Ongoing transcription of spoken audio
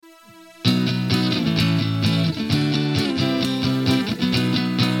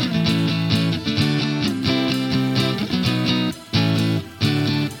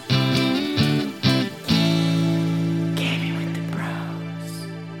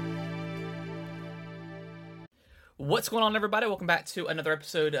What's going on, everybody? Welcome back to another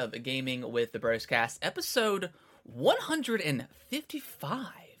episode of Gaming with the Broscast, episode 155.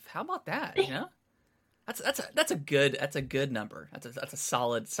 How about that? You know, that's a good number. That's a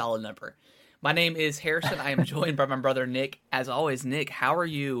solid number. My name is Harrison. I am joined by my brother Nick. As always, Nick, how are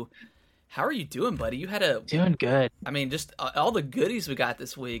you? How are you doing, buddy? You had doing good. I mean, just all the goodies we got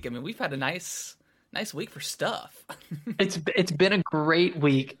this week. I mean, we've had a nice week for stuff. It's been a great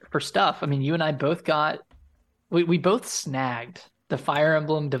week for stuff. I mean, you and I both got. We both snagged the Fire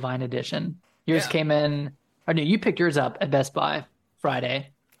Emblem Divine Edition. Yours came in, or no, you picked yours up at Best Buy Friday.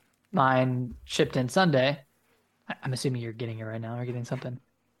 Mine shipped in Sunday. I'm assuming you're getting it right now or getting something.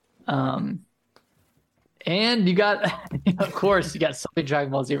 And you got, of course, you got something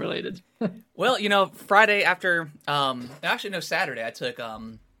Dragon Ball Z related. Well, you know, Friday after, actually no, Saturday, I took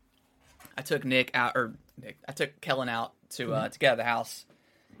Nick out, or Nick, I took Kellen out to get out of the house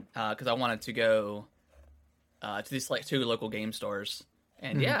because I wanted to go to these like two local game stores,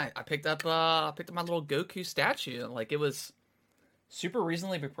 and I picked up my little Goku statue. Like, it was super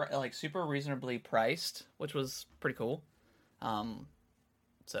reasonably priced, which was pretty cool. So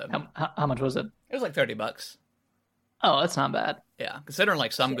how much was it? It was like $30. Oh, that's not bad. Yeah, considering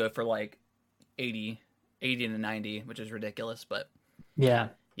like some go for like 80 to 90, which is ridiculous, but yeah.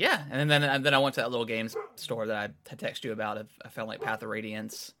 And then I went to that little games store that I had texted you about. I found like Path of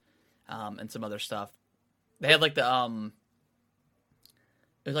Radiance, and some other stuff. They had like it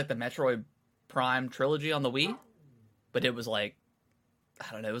was like the Metroid Prime trilogy on the Wii, but it was like,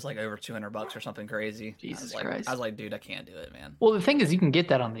 I don't know, it was like over $200 or something crazy. Jesus Christ. I was like, dude, I can't do it, man. Well, the thing is, you can get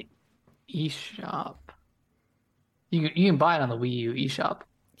that on the eShop. You can buy it on the Wii U eShop.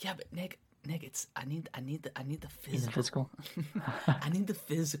 Yeah, but Nick, it's I need the physical. Physical. I need the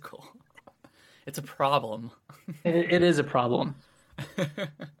physical. It's a problem. It is a problem. 1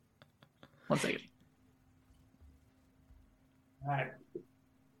 second. All right.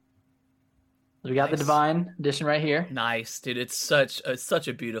 We got the Divine Edition right here. Nice, dude. It's such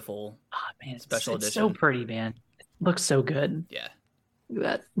a beautiful special edition. It's so pretty, man. It looks so good. Yeah. Look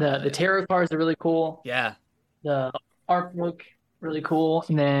at that. The tarot cards are really cool. Yeah. The art book, really cool.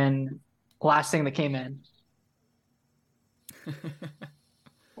 And then last thing that came in.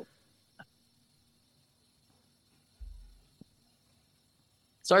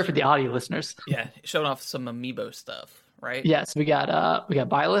 Sorry for the audio listeners. Yeah, showing off some amiibo stuff, right? Yes, we got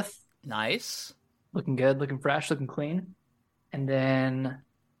Byleth. Nice. Looking good, looking fresh, looking clean. And then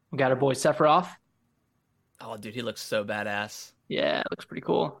we got our boy Sephiroth. Oh, dude, he looks so badass. Yeah, it looks pretty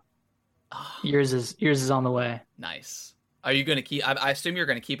cool. Oh, Yours is on the way. nice. Are you gonna keep? I assume you're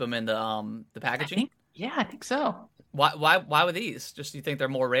gonna keep them in the packaging. I think so. Why with these? Just, do you think they're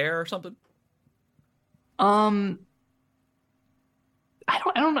more rare or something? I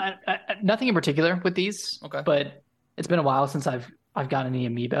don't know. Nothing in particular with these. Okay. But it's been a while since I've gotten any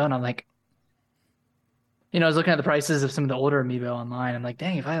amiibo, and I'm like, I was looking at the prices of some of the older amiibo online. I'm like,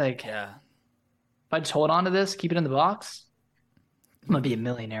 dang, if I just hold on to this, keep it in the box, I'm gonna be a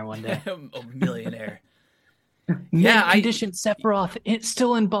millionaire one day. A millionaire. Condition Sephiroth, it's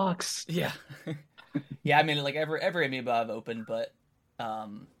still in box. Yeah. Yeah, I mean, like every amiibo I've opened, but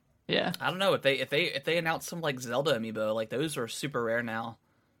yeah, I don't know if they announce some like Zelda amiibo, like those are super rare now.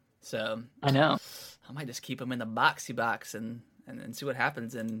 So I know. I might just keep them in the boxy box and see what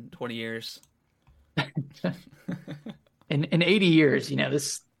happens in 20 years. In 80 years,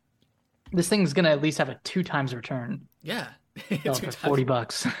 this thing's gonna at least have a 2 times return. Yeah. For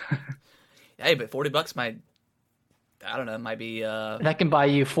 $40. Hey, but $40 might be that can buy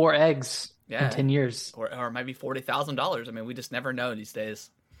you 4 eggs in 10 years. Or it might be $40,000. I mean, we just never know these days.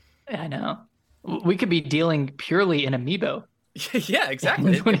 I know. We could be dealing purely in amiibo. Yeah,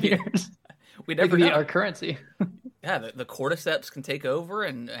 exactly. In 20 years. We never could know. Be our currency. Yeah, the cordyceps can take over,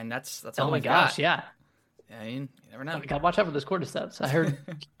 and that's all oh my we gosh, got. yeah. I mean, you never know. We gotta watch out for those cordyceps. I heard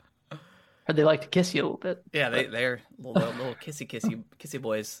they like to kiss you a little bit. Yeah, they're little kissy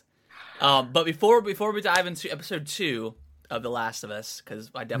boys. But before we dive into episode 2 of The Last of Us, because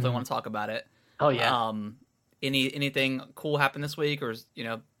I definitely want to talk about it. Oh yeah. Anything cool happened this week, or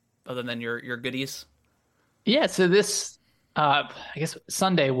other than your goodies? Yeah. So this, I guess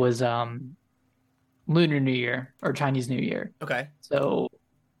Sunday was Lunar New Year or Chinese New Year. Okay. So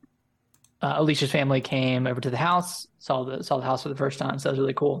Alicia's family came over to the house, saw the house for the first time. So that was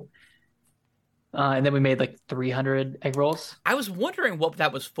really cool. And then we made like 300 egg rolls. I was wondering what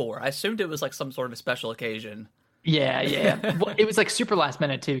that was for. I assumed it was like some sort of a special occasion. Yeah. Well, it was like super last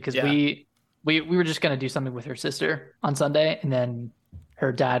minute too, because we were just gonna do something with her sister on Sunday, and then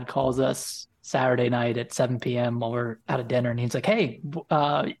her dad calls us Saturday night at 7 p.m. while we're out of dinner, and he's like, "Hey, what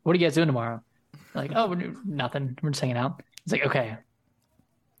are you guys doing tomorrow?" Like, oh, nothing. We're just hanging out. It's like, okay,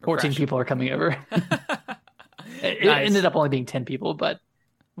 14 Refresh. people are coming over. It Nice. ended up only being 10 people, but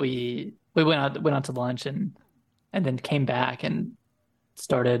we went out to lunch and then came back and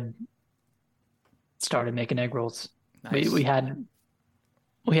started making egg rolls. We Nice. we had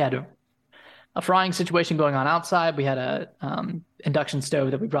we had a frying situation going on outside. We had a induction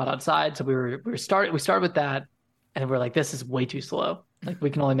stove that we brought outside, so we started with that, and we're like, this is way too slow. Like we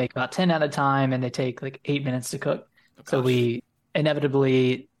can only make about 10 at a time, and they take like 8 minutes to cook. Oh, So gosh. we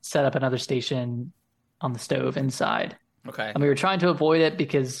inevitably set up another station on the stove inside, Okay. and we were trying to avoid it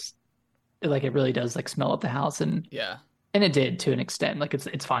because it really does like smell up the house, Yeah. and it did to an extent. Like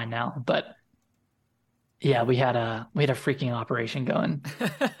it's fine now, but yeah, we had a freaking operation going.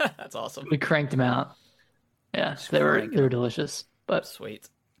 That's awesome. We cranked them out. Yeah, Just they were crank they were 'em. delicious. But Sweet.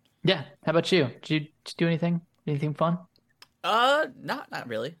 yeah, how about you? Did you do anything? Anything fun? Not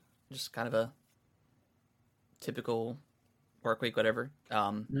really. Just kind of a typical work week, whatever.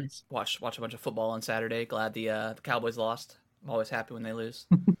 Nice. Watch a bunch of football on Saturday. Glad the Cowboys lost. I'm always happy when they lose.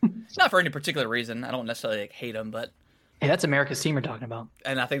 Not for any particular reason. I don't necessarily like, hate them, but Hey, that's America's team we're talking about.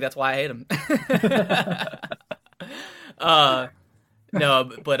 and I think that's why I hate them. uh, no,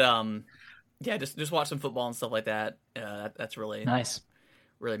 but yeah, just watch some football and stuff like that. That's really Nice.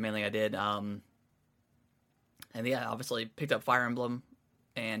 really mainly I did. And yeah, obviously picked up Fire Emblem,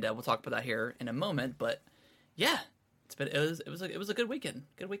 and we'll talk about that here in a moment. But yeah, it was a good weekend.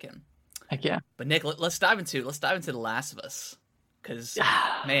 Good weekend. Heck yeah. But Nick, let's dive into The Last of Us, because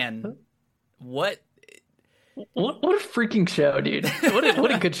man, what? What a freaking show, dude.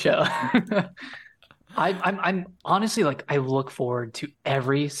 What a good show. I'm honestly like I look forward to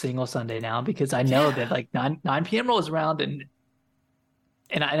every single Sunday now because I know that like 9 p.m. rolls around and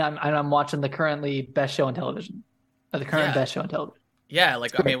I'm watching the currently best show on television. Or the current Yeah. best show on television. Yeah,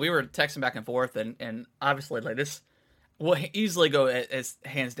 like I mean, we were texting back and forth, and obviously like this will easily go as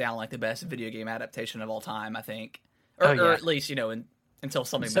hands down like the best video game adaptation of all time, I think, or, Oh, yeah. or at least until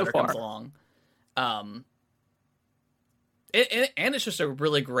something So better comes far. along. And it's just a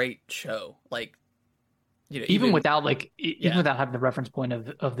really great show. Like Even without like even Yeah. without having the reference point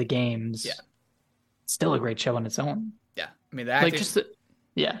of the games, Yeah. it's still a great show on its own. yeah, I mean the Like acting. just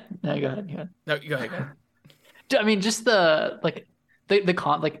yeah. No, go ahead. Go ahead. No, you go ahead. Go ahead. I mean, just the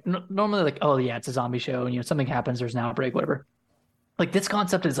con like normally like oh yeah, it's a zombie show and something happens, there's an outbreak, whatever. Like this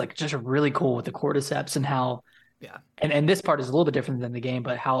concept is like just really cool with the cordyceps and how Yeah. and this part is a little bit different than the game,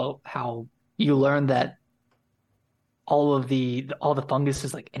 but how you learn that all the fungus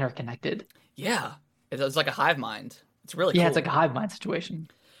is like interconnected. Yeah, it's like a hive mind. It's really Yeah, cool. it's like a hive mind situation.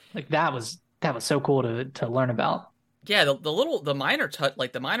 Like that was so cool to learn about. Yeah, the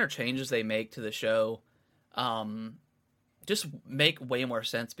minor changes they make to the show, just make way more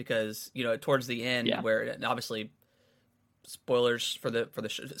sense because towards the end Yeah. where and obviously spoilers for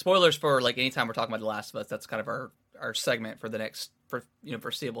spoilers for like anytime we're talking about The Last of Us, that's kind of our segment for the next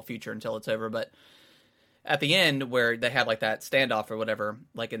foreseeable future until it's over. But at the end where they have like that standoff or whatever,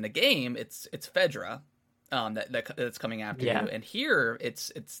 like in the game, it's Fedra. That's coming after Yeah. you, and here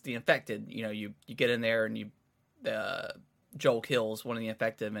it's the infected. You get in there and Joel kills one of the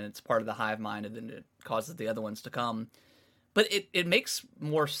infected, and it's part of the hive mind, and then it causes the other ones to come. But it makes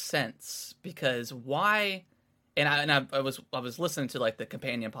more sense because why? And I was listening to like the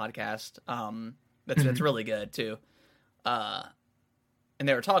companion podcast. That's really good too. And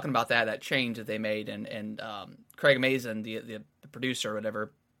they were talking about that change that they made, and Craig Mazin, the producer or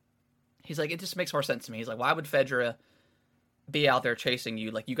whatever, he's like, it just makes more sense to me. He's like, why would Fedra be out there chasing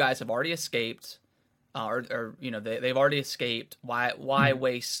you? Like, you guys have already escaped, or they've already escaped. Why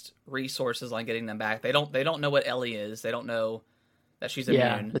waste resources on getting them back? They don't know what Ellie is. They don't know that she's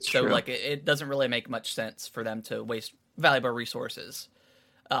Yeah, immune. that's So true. like, it doesn't really make much sense for them to waste valuable resources.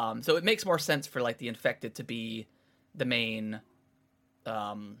 So it makes more sense for like the infected to be the main.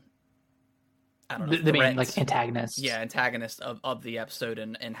 I don't know. The main threat. like antagonist. Yeah, antagonist of the episode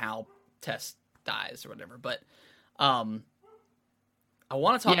and how Tess dies or whatever. But I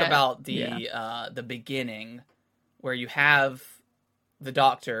want to talk Yeah, about the beginning where you have the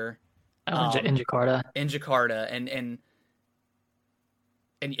doctor In Jakarta. in Jakarta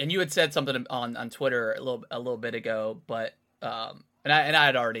and you had said something on Twitter a little bit ago, but and I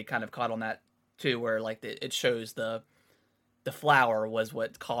had already kind of caught on that too, where like it shows the flower was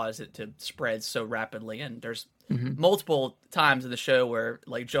what caused it to spread so rapidly, and there's multiple times in the show where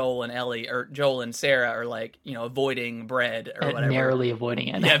like Joel and Sarah are like avoiding bread or whatever, Narrowly avoiding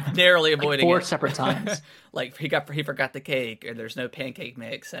it. yeah, narrowly avoiding Four it. separate times. Like he forgot the cake, or there's no pancake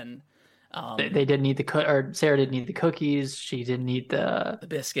mix, and They didn't eat or Sarah didn't eat the cookies. She didn't eat the the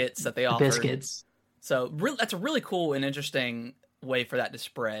biscuits that they offered. biscuits. So that's a really cool and interesting way for that to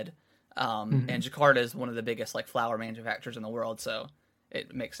spread. And Mhm. Jakarta is one of the biggest like flower manufacturers in the world, so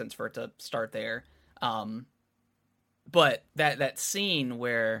it makes sense for it to start there. Um, but that scene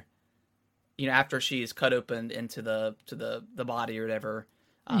where after she's cut open into the body or whatever,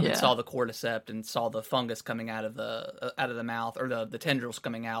 and Yeah. saw the cordyceps and saw the fungus coming out of the mouth, or the tendrils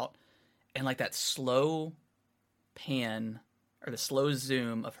coming out, and like that slow pan or the slow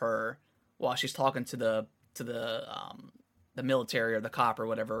zoom of her while she's talking to the military or the cop or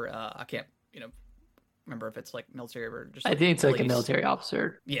whatever. I can't remember if it's like military or just I like think it's like a police. military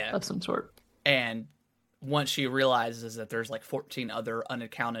officer Yeah, of some sort. and once she realizes that there's like 14 other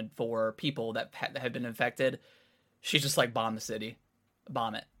unaccounted for people that have been infected, she's just like bomb the city,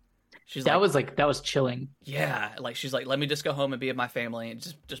 bomb it. She's That like, was that was chilling. yeah, like she's like, let me just go home and be with my family and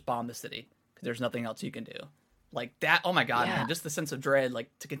just bomb the city because there's nothing else you can do. Like that. Oh my god, Yeah. man! Just the sense of dread, like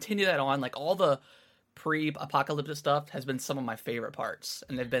to continue that on, like all the pre-apocalyptic stuff has been some of my favorite parts,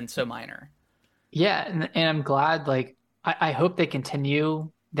 and they've been so minor. Yeah, and I'm glad. Like, I hope they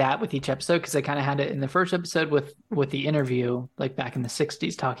continue that with each episode because they kind of had it in the first episode with the interview, like back in the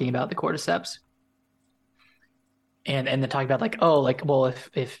 '60s, talking about the cordyceps, and then talking about like, oh, like, well,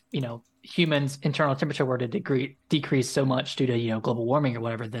 if humans' internal temperature were to decrease so much due to global warming or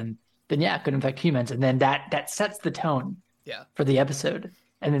whatever, then yeah, it could infect humans, and then that sets the tone Yeah, for the episode,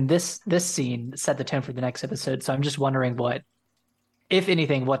 and then this scene set the tone for the next episode. So I'm just wondering what, if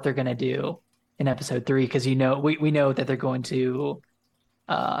anything, what they're gonna do in episode 3 because we know that they're going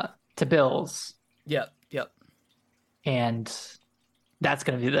uh to Bill's, yep, yep. and that's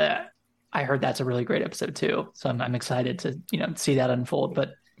going to be I heard that's a really great episode too, so I'm excited to see that unfold.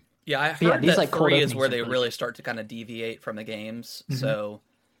 Yeah, I But yeah, heard these that like cold 3 is openings where are they really really good. start to kind of deviate from the games. Mhm. So,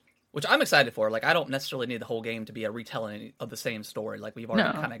 which I'm excited for. Like, I don't necessarily need the whole game to be a retelling of the same story. Like, we've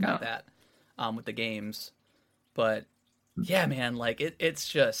already No, kind of no. got that with the games. But yeah, man, like it's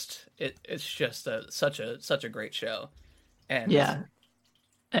just such a great show. And Yeah,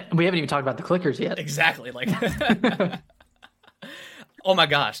 we haven't even talked about the clickers yet. exactly, like oh my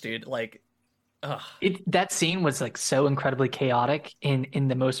gosh, dude, like ugh, That scene was like so incredibly chaotic in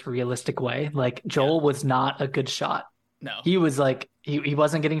the most realistic way. Like yeah, Joel was not a good shot. no. He was like he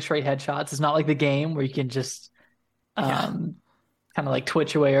wasn't getting straight headshots. It's not like the game where you can just Yeah. um kind of like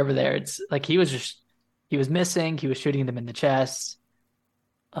twitch your way over there. It's like he was missing. He was shooting them in the chest.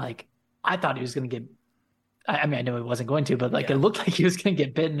 Like I thought he was going to get. I mean, I know he wasn't going to, but like it Yeah, looked like he was going to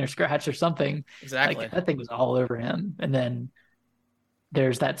get bitten or scratched or something. exactly. Like that thing was all over him. And then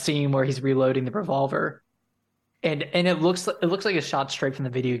there's that scene where he's reloading the revolver, and it looks like a shot straight from the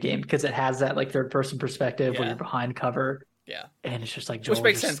video game because it has that like third person perspective where Yeah, you're behind cover, yeah. and it's just like Which Joel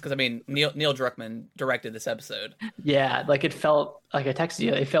makes sense just because I mean Neil Druckmann directed this episode yeah, like it felt like I texted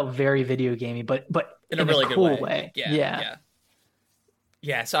you. It felt very video gamey, but in a in a really good cool way. way. Yeah, Yeah. yeah,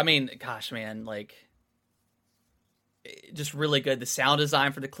 yeah. So I mean, gosh, man, like just really good. The sound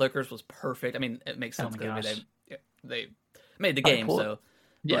design for the clickers was perfect. I mean, it makes Oh sense my because gosh. they made the Probably game, pull it. so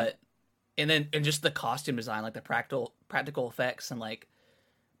Yeah. but and just the costume design, like the practical effects and like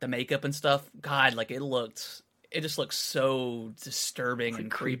the makeup and stuff. God, like it just looks so disturbing Like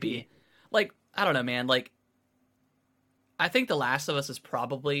and creepy. creepy. Like I don't know, man. Like I think The Last of Us is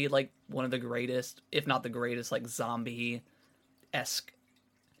probably like one of the greatest, if not the greatest, like zombie esque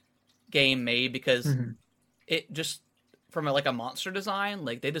game made because Mhm. it just from like a monster design,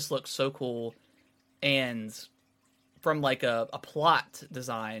 like they just look so cool, and from like a plot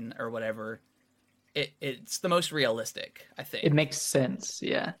design or whatever, it's the most realistic, I It think. makes sense.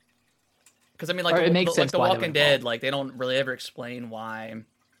 Yeah. Because I mean, Or it makes like sense The why they Walking would Dead, evolve. like they don't really ever explain why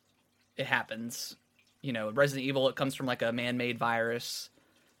it happens. Resident Evil, it comes from like a man-made virus.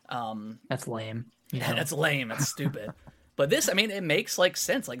 That's lame. Yeah, that's lame. That's stupid. But this, I mean, it makes like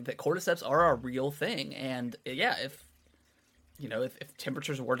sense. Like the cordyceps are a real thing, and yeah, if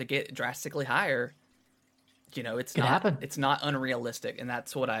temperatures were to get drastically higher, it's Could not happen. it's not unrealistic, and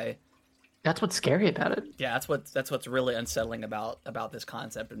That's what's scary about it. that's what's really unsettling about this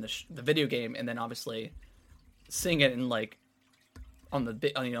concept in the video game, and then obviously seeing it in like on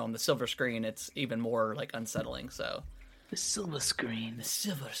the silver screen, it's even more like unsettling. So The silver screen. the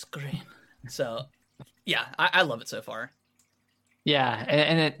silver screen. So yeah, I love it so far. Yeah,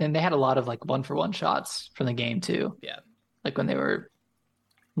 and they had a lot of like one for one shots from the game too. Yeah, Like when they were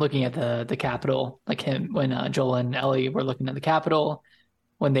looking at the Capitol, like him when Joel and Ellie were looking at the Capitol,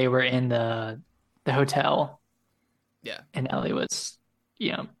 when they were in the hotel, yeah. and Ellie was,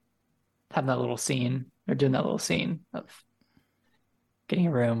 you know, having that little scene or doing that little scene of getting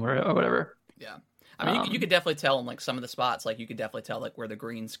a room or whatever. Yeah. I mean, you could definitely tell in like some of the spots, like you could definitely tell like where the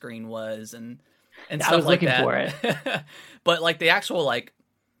green screen was and stuff I was like looking that. for it. But like the actual like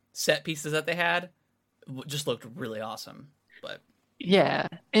set pieces that they had just looked really awesome. But Yeah,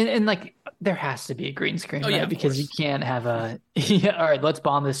 and like there has to be a green screen, right? yeah, of Because you course. can't have a yeah. All right, let's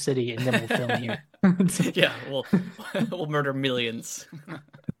bomb this city and then we'll film here. Yeah, we'll murder millions.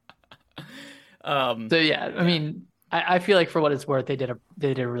 So yeah, I mean, I feel like for what it's worth, they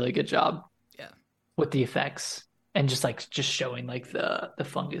did a really good job Yeah, with the effects and just showing like the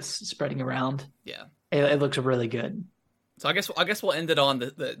fungus spreading around. yeah. It looks really good. So I guess we'll end it on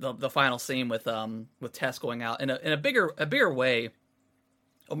the final scene with Tess going out in a bigger way,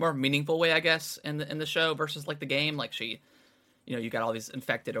 a more meaningful way, I guess, in the show versus like the game. Like she, you got all these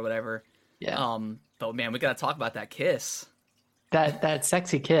infected or whatever. Yeah, But man, we got to talk about that kiss. that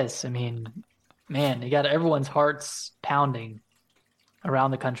sexy kiss. I mean, man, you got everyone's hearts pounding around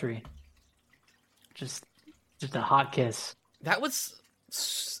the country. Just a hot kiss. That was.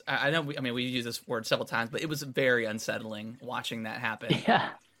 I know. We use this word several times, but it was very unsettling watching that happen. Yeah.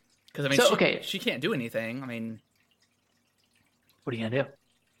 Because I mean, So, she can't do anything. I mean, What are you gonna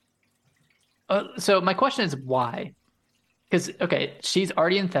do? So my question is why? Because okay, she's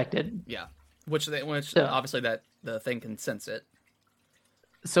already infected. yeah. Which So, obviously that the thing can sense it.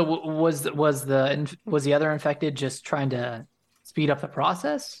 so was the other infected just trying to speed up the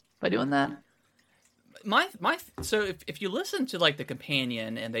process by doing that? So if you listen to like the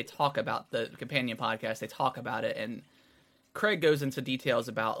companion and they talk about the companion podcast, they talk about it, and Craig goes into details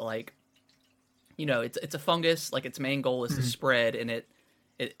about like, it's a fungus, like its main goal is to spread, and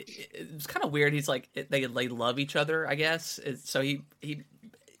it's kind of weird. He's like they love each other, I guess. So he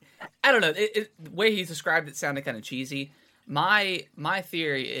I don't know. The way he described it sounded kind of cheesy. My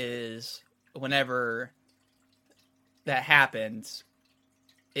theory is whenever that happens,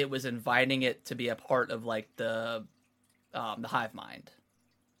 it was inviting it to be a part of like the hive mind,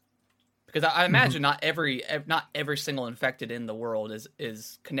 because I imagine not every single infected in the world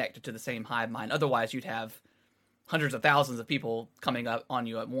is connected to the same hive mind. Otherwise, you'd have hundreds of thousands of people coming up on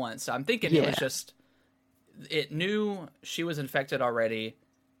you at once. So I'm thinking it was just it knew she was infected already,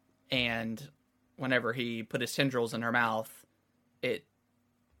 and whenever he put his tendrils in her mouth, it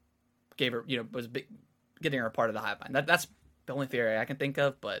gave her getting her a part of the hive mind. That's the only theory I can think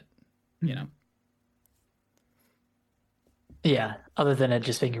of, but Yeah. Other than it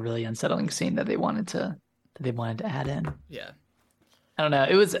just being a really unsettling scene that they wanted to add in. yeah, I don't know.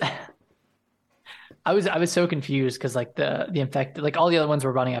 It was. I was so confused because like the infected, like all the other ones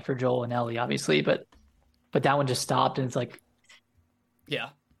were running after Joel and Ellie, obviously, but that one just stopped and it's like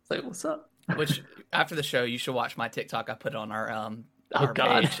what's up? Which after the show, you should watch my TikTok. I put it on our Oh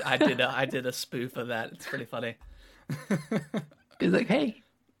God. page. I did a spoof of that. It's pretty funny. He's like, hey,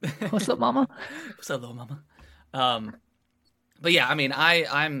 what's up, mama? What's up, little mama? But yeah, I mean,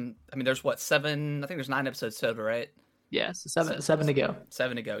 there's what, 7? I think there's 9 episodes total, right? Yes, seven to go.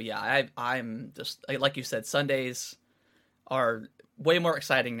 7 to go. Yeah, I'm just like you said, Sundays are way more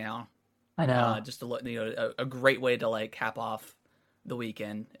exciting now. I know. Just to look, a great way to like cap off the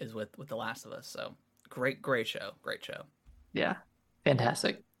weekend is with The Last of Us. So great show, great show. Yeah,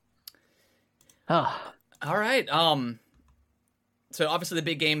 fantastic. Oh, all right. So obviously the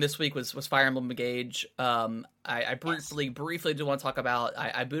big game this week was Fire Emblem Engage. I briefly do want to talk about.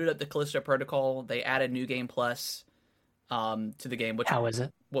 I booted up the Callisto Protocol. They added New Game Plus to the game. Which how is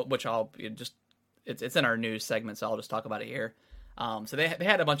it? Which I'll just it's in our news segment, so I'll just talk about it here. So they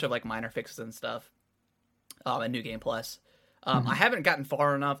had a bunch of like minor fixes and stuff. And New Game Plus. I haven't gotten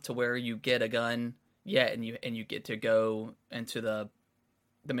far enough to where you get a gun yet, and you get to go into the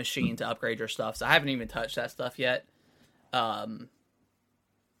machine to upgrade your stuff. So I haven't even touched that stuff yet.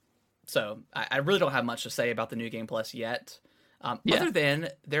 So I really don't have much to say about the New Game Plus yet. Other than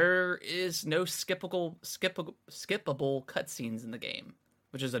there is no skippable cutscenes in the game,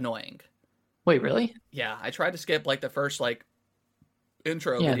 which is annoying. Wait, really? Yeah, I tried to skip like the first like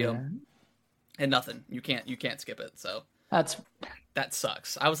intro video, and nothing. You can't skip it. So that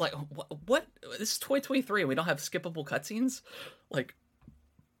sucks. I was like, what? This is 2023 and we don't have skippable cutscenes? Like,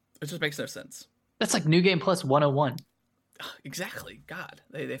 it just makes no sense. That's like New Game Plus 101. Exactly. God,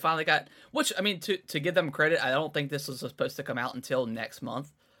 they finally got. Which, I mean, to give them credit, I don't think this was supposed to come out until next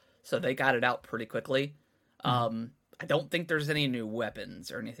month, so they got it out pretty quickly. I don't think there's any new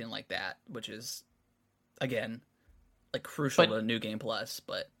weapons or anything like that, which is, again, like crucial to New Game Plus.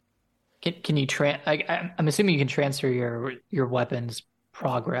 But can you I'm assuming you can transfer your weapons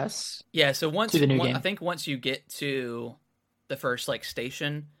progress. Yeah. So to the new game. I think once you get to the first like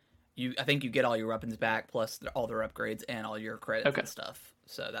station, I think you get all your weapons back plus all their upgrades and all your credits and stuff.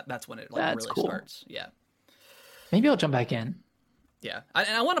 So that's when it That's really cool. starts. Yeah. Maybe I'll jump back in. Yeah, and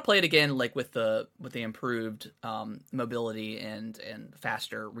I want to play it again, like with the improved mobility and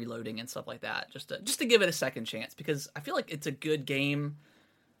faster reloading and stuff like that, just to give it a second chance, because I feel like it's a good game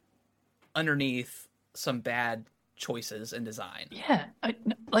underneath some bad choices in design. Yeah,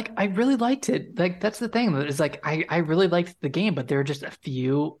 I really liked it. Like that's the thing is like I really liked the game, but there are just a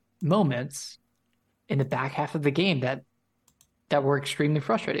few moments in the back half of the game that were extremely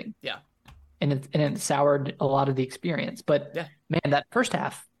frustrating. Yeah, and it soured a lot of the experience. But yeah, man, that first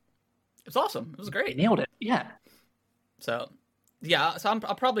half, it was awesome. It was great. nailed it. Yeah. So yeah, so I'm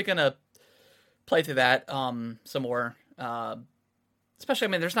probably gonna play through that some more. Especially,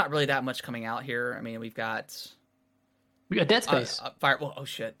 I mean, there's not really that much coming out here. I mean, we got Dead Space. Fire. Well, oh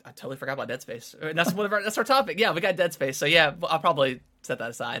shit, I totally forgot about Dead Space. That's our topic. Yeah, we got Dead Space. So yeah, I'll probably set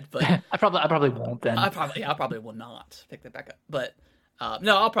that aside. But I probably won't then. I probably will not pick that back up. But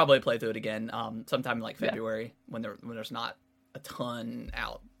no, I'll probably play through it again sometime in like February when there's not a ton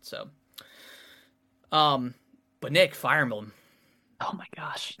out. So, but Nick, Fire Emblem. Oh my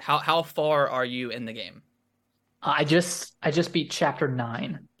gosh. How far are you in the game? I just beat chapter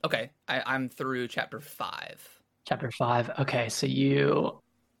 9. Okay, I'm through chapter 5. Chapter 5. Okay, so you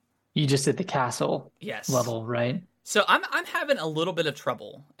just did the castle level, right? So I'm having a little bit of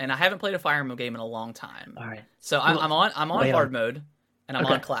trouble, and I haven't played a Fire Emblem game in a long time. All right. So I'm on hard mode, and I'm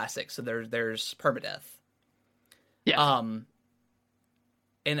on classic. So there's permadeath. Yeah.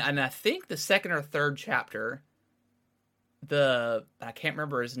 And I think the second or third chapter, I can't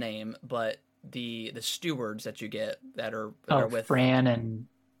remember his name, but the stewards that you get that are with Fran and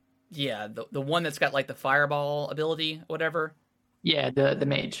the one that's got like the fireball ability, whatever. Yeah, the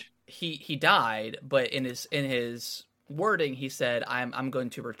mage. He died, but in his wording he said I'm going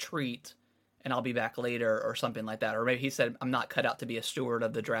to retreat and I'll be back later or something like that, or maybe he said I'm not cut out to be a steward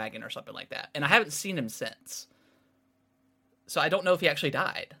of the dragon or something like that. And I haven't seen him since, so I don't know if he actually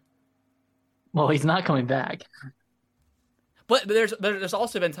died. Well, he's not coming back. But there's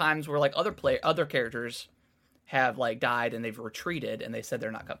also been times where like other characters have like died and they've retreated and they said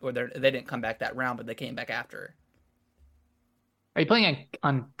they didn't come back that round, but they came back after. Are you playing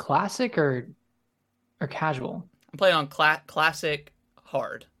on classic or casual? I'm playing on classic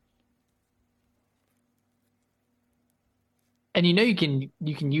hard. And you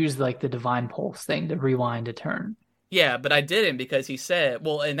can use like the divine pulse thing to rewind a turn. Yeah, but I didn't because he said,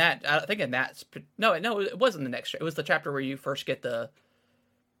 well, I think no, it wasn't the next. It was the chapter where you first get the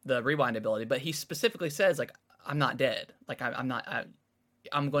rewind ability. But he specifically says like, I'm not dead. Like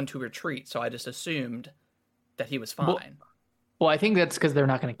I'm going to retreat. So I just assumed that he was fine. Well, I think that's because they're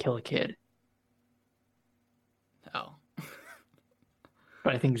not going to kill a kid. Oh.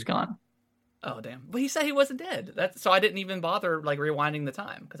 But I think he's gone. Oh damn! But he said he wasn't dead. So I didn't even bother like rewinding the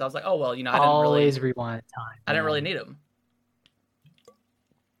time because I was like, oh well, I didn't always rewind time. I didn't really need him.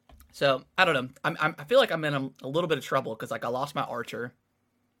 So I don't know. I feel like I'm in a little bit of trouble because like I lost my archer.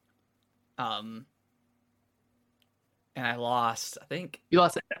 And I lost. I think you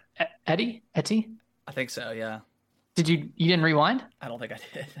lost Etty. I think so. Yeah. Did you didn't rewind? I don't think I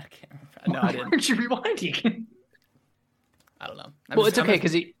did. I can't remember. No, I didn't. Where'd you rewinding? I don't know. It's okay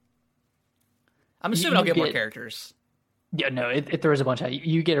because I'm assuming I'll get more characters. Yeah, no, it throws a bunch out.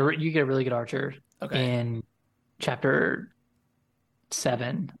 You get a really good archer in chapter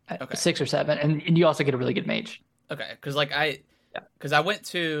 7, 6 or 7, and you also get a really good mage. Okay, because like I went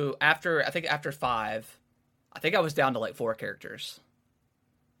to after 5, I think I was down to like 4 characters.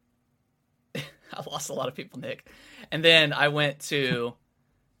 I lost a lot of people, Nick, and then I went to.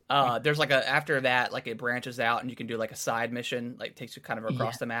 There's like after that, like it branches out and you can do like a side mission, like takes you kind of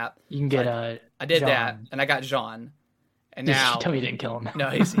across the map. You can get I did Jean. That, and I got Jean, and now tell me you didn't kill him. No,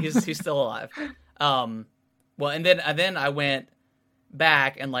 he's still alive. Well, and then I went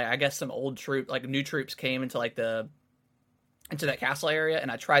back and like I guess some old new troops came into like into that castle area,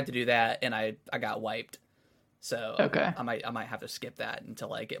 and I tried to do that and I got wiped. So I might have to skip that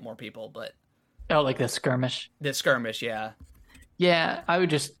until I get more people. But like the skirmish. The skirmish, yeah. Yeah, I would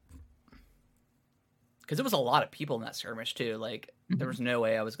just. Because it was a lot of people in that skirmish, too. Like, there was no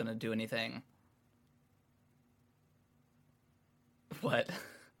way I was going to do anything. What?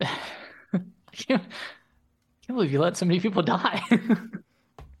 I can't believe you let so many people die.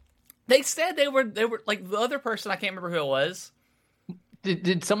 They said they were, like, the other person, I can't remember who it was.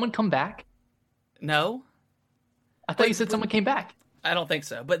 Did someone come back? No. I thought you said someone came back. I don't think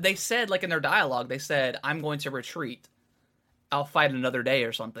so. But they said, like, in their dialogue, they said, I'm going to retreat. I'll fight another day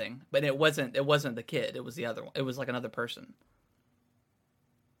or something. But it wasn't the kid. It was the other one. It was like another person.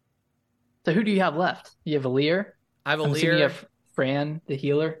 So who do you have left? You have Alear? I have Alear. You have Fran, the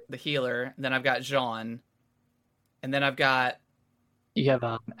healer. the healer. Then I've got Jean, and then I've got You have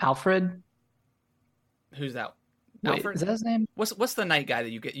Alfred. who's that? Wait, Alfred. is that his name? What's the knight guy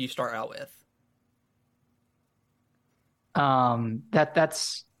that you start out with?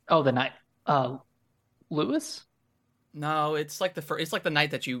 That's the night. Lewis. No, it's like it's like the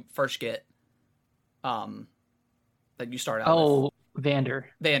knight that you first get. That you start out Oh, Vander.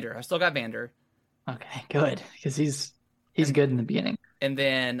 with. Vander. I still got Vander. Okay, good, because he's good in the beginning. And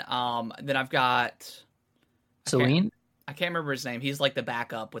then I've got Celine. I can't remember his name. He's like the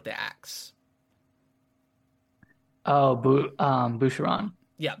backup with the axe. Oh, Boucheron.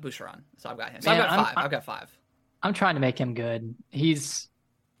 Yeah, Boucheron. So I've got him. So Man, I've got 5. I've got 5. I'm trying to make him good. He's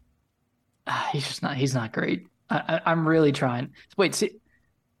just not. He's not great. I'm really trying. Wait, see,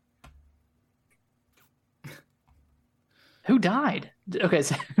 who died? Okay,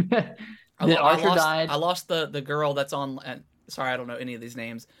 so Arthur died. I lost the girl that's on. Sorry, I don't know any of these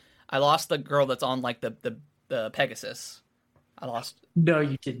names. I lost the girl that's on like the Pegasus. I lost. No,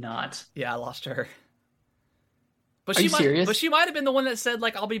 you did not. Yeah, I lost her. But Are you serious? But she might have been the one that said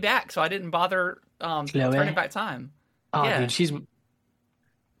like I'll be back, so I didn't bother turning back time. Oh, yeah. dude,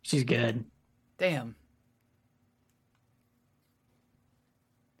 she's good. Damn.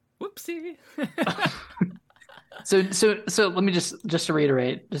 Whoopsie. So let me just to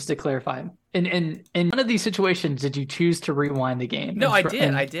reiterate, just to clarify. In none of these situations did you choose to rewind the game. No, I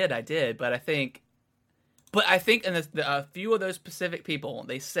did. But I think in a few of those specific people,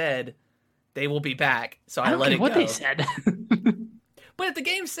 they said they will be back. So I let it go. What they said. But if the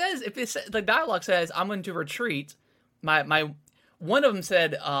game says, the dialogue says, I'm going to retreat. My one of them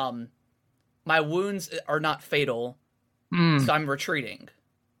said, my wounds are not fatal, so I'm retreating.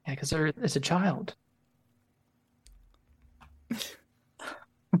 Yeah, because it's a child.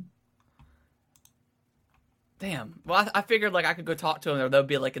 Damn. Well, I figured like I could go talk to them, or they'll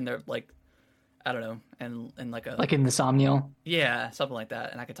be like in their like, I don't know, and like in the Somniel. Yeah, something like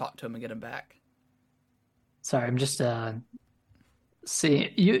that, and I could talk to them and get them back. Sorry, I'm just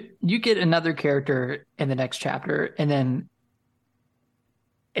see you get another character in the next chapter, and then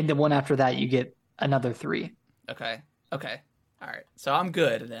in the one after that you get another 3. Okay. All right. So I'm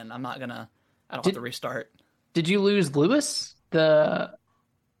good then. I don't have to restart. Did you lose Lewis, the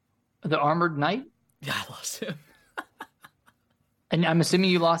armored knight? Yeah, I lost him. And I'm assuming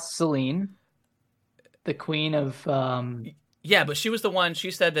you lost Celine, the queen of Yeah, but she was the one.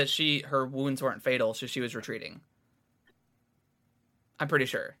 She said that her wounds weren't fatal, so she was retreating. I'm pretty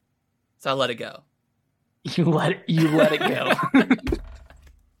sure. So I let it go. You let it go.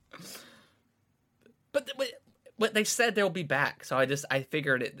 But they said they'll be back, so I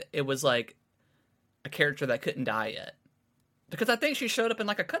figured it was like a character that couldn't die yet, because I think she showed up in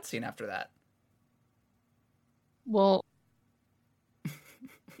like a cutscene after that. Well,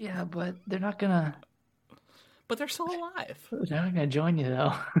 yeah, but they're not gonna. But they're still alive. They're not gonna join you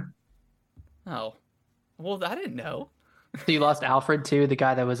though. Oh, well, I didn't know. So you lost Alfred too, the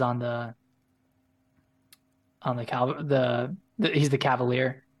guy that was on the he's the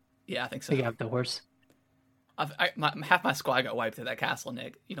cavalier. Yeah, I think so. The guy with the horse. Half my squad got wiped at that castle,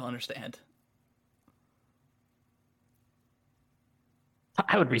 Nick. You don't understand.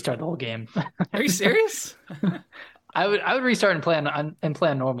 I would restart the whole game. Are you serious? I would restart and play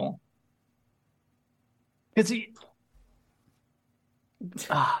on normal. Because you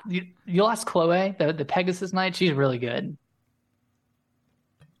lost Chloe, the Pegasus Knight. She's really good.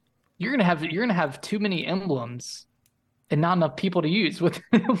 You're gonna have too many emblems and not enough people to use with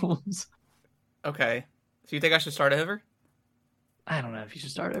emblems. Okay. So you think I should start over? I don't know if you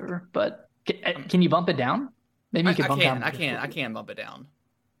should start over, but can you bump it down? Maybe you can bump down. I can bump it down.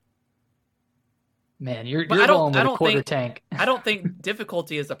 Man, you're going with a quarter tank. I don't think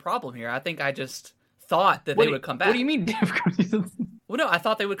difficulty is the problem here. I think I just thought that they would come back. What do you mean difficulty? Well, no, I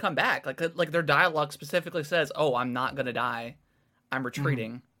thought they would come back. Like their dialogue specifically says, "Oh, I'm not gonna die. I'm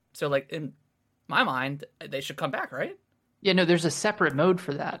retreating." Mm-hmm. So, like in my mind, they should come back, right? Yeah, no, there's a separate mode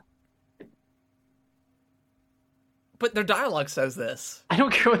for that. But their dialogue says this. I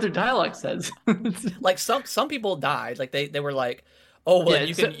don't care what their dialogue says. Like some people died. Like they were like, "Oh, well, yeah,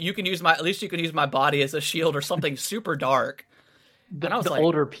 you can use at least you can use my body as a shield," or something super dark. And I was like,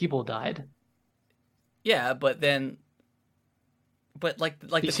 older people died. Yeah, but the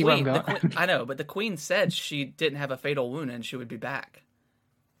queen, I know, but the queen said she didn't have a fatal wound and she would be back.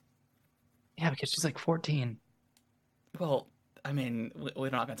 Yeah, because she's like 14. Well, I mean, we're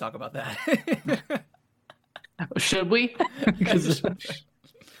not going to talk about that. Should we? Because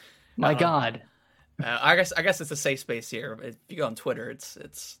my God, I guess it's a safe space here. If you go on Twitter,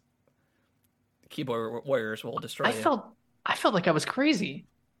 it's keyboard warriors will destroy you. I felt like I was crazy.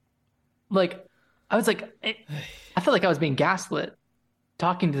 Like I was like, I felt like I was being gaslit,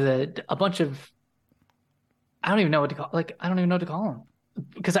 talking to a bunch of I don't even know what to call like I don't even know what to call them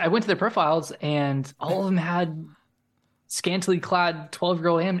because I went to their profiles and all of them had scantily clad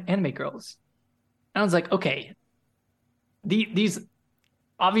 12-year-old anime girls. And I was like, okay, these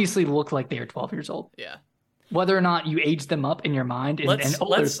obviously look like they are 12 years old. Yeah. Whether or not you age them up in your mind and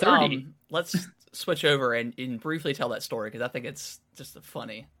oh, they're 30. Let's switch over and briefly tell that story because I think it's just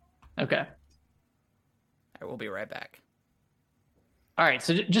funny. Okay. All right, we'll be right back. All right,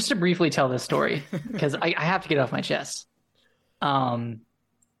 so just to briefly tell this story because I have to get it off my chest. I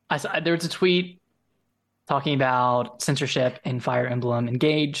saw there was a tweet talking about censorship in Fire Emblem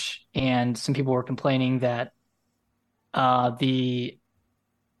Engage, and some people were complaining that the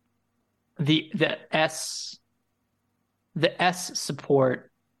the S the S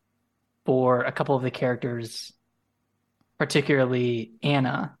support for a couple of the characters, particularly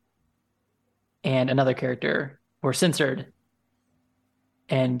Anna and another character, were censored,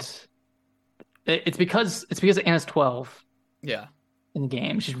 and it's because Anna's 12 Yeah. in the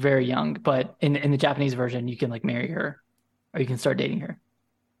game. She's very young, but in the Japanese version, you can like marry her or you can start dating her.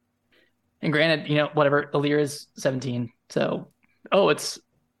 And granted, whatever, Alear is 17, so it's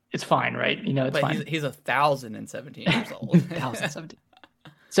fine, right? It's But fine. he's 1,017 years old. 1017.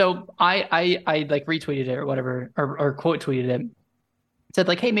 So I like retweeted it or whatever, or quote tweeted it. Said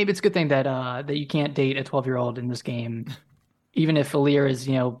like, hey, maybe it's a good thing that you can't date a 12-year-old in this game, even if Alear is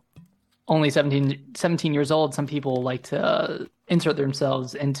only 17 years old. Some people like to insert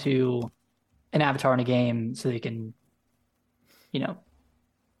themselves into an avatar in a game so they can,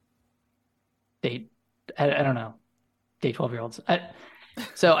 date. I don't know, date 12-year-olds.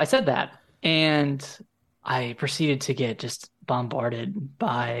 So I said that, and I proceeded to get just bombarded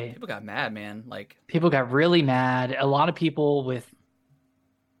by People got mad, man. Like people got really mad. A lot of people with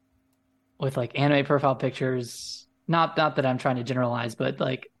like anime profile pictures. Not that I'm trying to generalize, but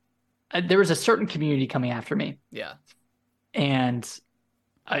like there was a certain community coming after me, yeah. and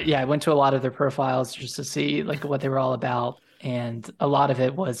I went to a lot of their profiles just to see like what they were all about, and a lot of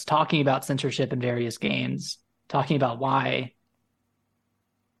it was talking about censorship in various games, talking about why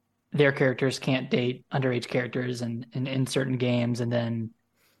their characters can't date underage characters in certain games, and then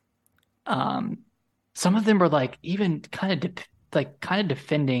some of them were like even kind of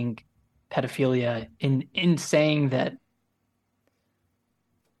defending pedophilia in saying that,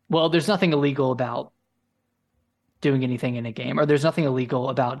 well, there's nothing illegal about doing anything in a game, or there's nothing illegal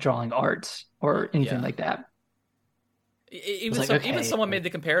about drawing art or anything Yeah. like that. Even like, even okay. someone made the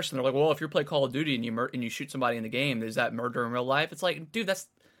comparison. They're like, "Well, if you play Call of Duty and you shoot somebody in the game, is that murder in real life?" It's like, dude, that's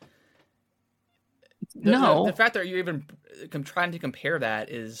No. The fact that you're even trying to compare that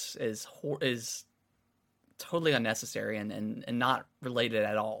is totally unnecessary and not related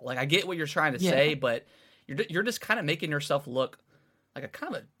at all. Like, I get what you're trying to say, but you're just kind of making yourself look like a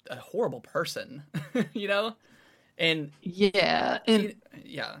kind of a horrible person, And yeah,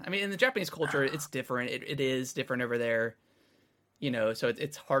 yeah, I mean, in the Japanese culture, it's different. It is different over there, So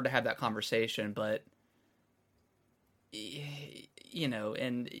it's hard to have that conversation, but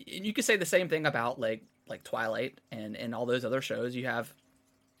and you could say the same thing about like Twilight and all those other shows. You have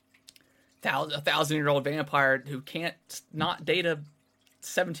a 1,000-year-old vampire who can't not date a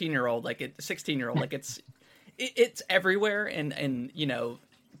 17-year-old, like a 16-year-old. Like it's everywhere, and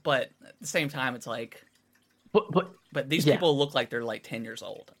but at the same time, it's like. But these people look like they're like 10 years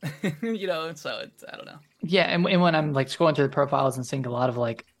old, so it's, I don't know. Yeah. And when I'm like scrolling through the profiles and seeing a lot of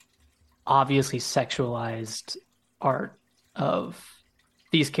like obviously sexualized art of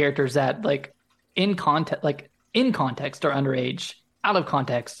these characters that like in context are underage, out of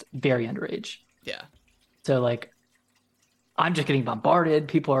context, very underage. Yeah. So like, I'm just getting bombarded.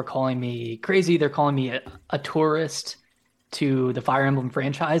 People are calling me crazy. They're calling me a tourist to the Fire Emblem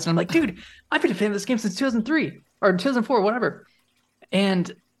franchise. And I'm like, dude, I've been a fan of this game since 2003 or 2004, whatever. And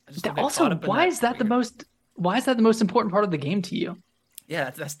also, why is that the most important part of the game to you? Yeah,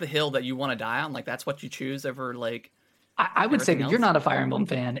 that's the hill that you want to die on. Like, that's what you choose over like. I would say that you're not a Fire Emblem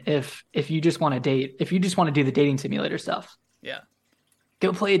fan if you just want to date, if you just want to do the dating simulator stuff. Yeah.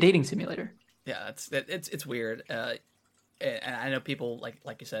 Go play a dating simulator. Yeah, it's weird. And I know people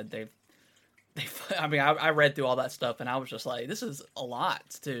like you said they've I mean, I read through all that stuff and I was just like, this is a lot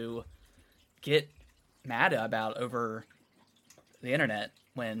to get mad about over the internet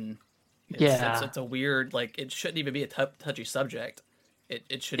when it's a weird, like, it shouldn't even be a touchy subject.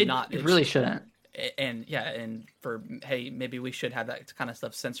 It should not. It really shouldn't. And yeah, and for, hey, maybe we should have that kind of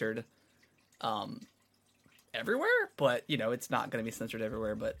stuff censored everywhere, but it's not going to be censored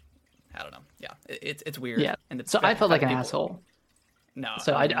everywhere. But I don't know. Yeah, it's weird. Yeah. And So I felt like an people, asshole. No.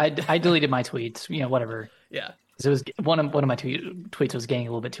 So I mean, I deleted my tweets, whatever. yeah. Because it was one of my tweets was getting a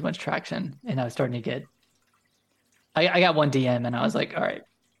little bit too much traction, and I was starting to get. I got one DM, and I was like, all right.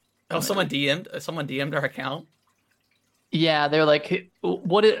 Oh, someone DM'd our account. Yeah, they're like,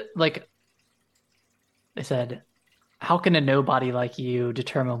 like. They said, "How can a nobody like you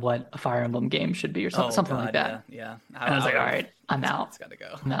determine what a Fire Emblem game should be, or something God, like that?" Yeah. And I was like, all right, I'm out. It's got to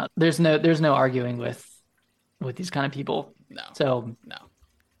go. No, there's no arguing with these kind of people. No. So no.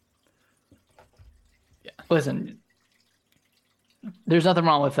 Yeah. Listen, there's nothing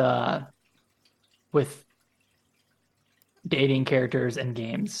wrong with dating characters in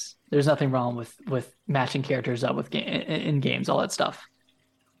games. There's nothing wrong with matching characters up in games, all that stuff.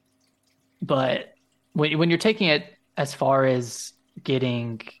 But when you're taking it as far as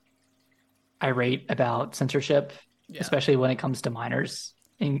getting irate about censorship, especially when it comes to minors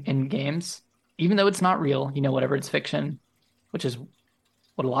in games, even though it's not real, whatever, it's fiction, which is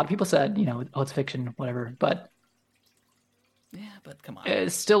what a lot of people said, oh, it's fiction, whatever. But yeah, but come on,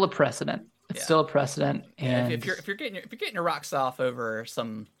 it's still a precedent. It's still a precedent. And if you're getting your rocks off over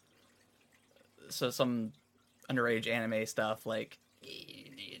some underage anime stuff, like,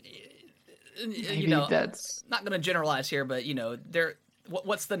 that's not going to generalize here, but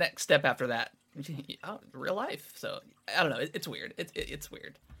what's the next step after that? Real life. So I don't know. It's weird. It's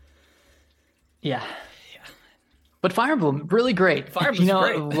weird. Yeah. But Fire Emblem, really great. Fire Emblem's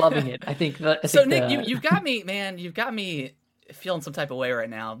great. Loving it. I think Nick, you've got me, man. You've got me feeling some type of way right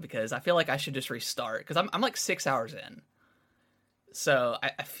now because I feel like I should just restart because I'm like 6 hours in. So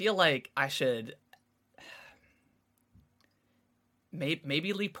I feel like I should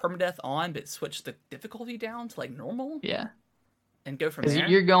maybe leave permadeath on, but switch the difficulty down to like normal. Yeah. And go from there.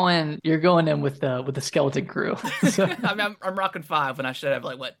 You're going in with the skeleton crew. So. I'm rocking 5 when I should have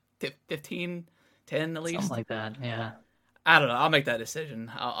like what 15. 10 at least, something like that. Yeah, I don't know. I'll make that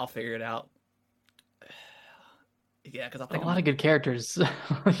decision. I'll figure it out. Yeah, because I think a lot of good characters.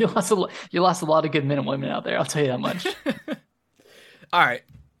 you lost a lot of good men and women out there. I'll tell you that much. All right,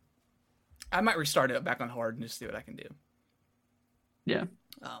 I might restart it back on hard and just see what I can do. Yeah.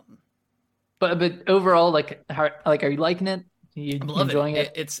 But overall, are you liking it? I'm enjoying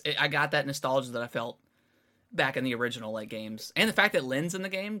it? I got that nostalgia that I felt back in the original games, and the fact that Lynn's in the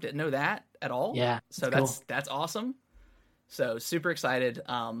game, didn't know that at all. Yeah, so that's awesome. So super excited.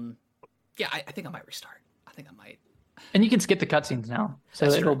 Yeah, I think I might restart. I think I might. And you can skip the cutscenes now, so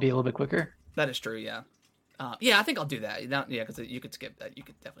it'll be a little bit quicker. That is true. Yeah. Yeah, I think I'll do that. Yeah, because you could skip that. You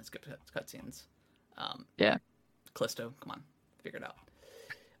could definitely skip cutscenes. Yeah. Callisto, come on, figure it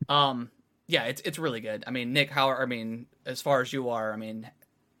out. Yeah, it's really good. I mean, Nick, as far as you are,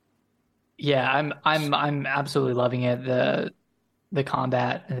 yeah, I'm absolutely loving it. The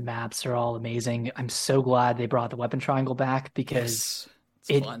combat and the maps are all amazing. I'm so glad they brought the weapon triangle back because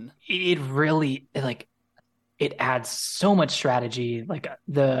it's fun. It really it adds so much strategy. Like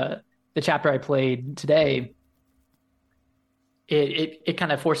the chapter I played today, it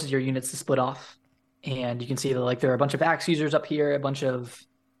kind of forces your units to split off, and you can see that there are a bunch of axe users up here, a bunch of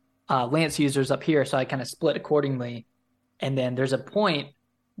lance users up here. So I kind of split accordingly, and then there's a point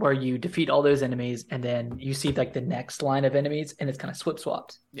where you defeat all those enemies, and then you see the next line of enemies, and it's kind of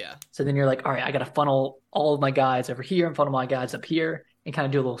swapped. Yeah. So then you're like, all right, I got to funnel all of my guys over here and funnel my guys up here, and kind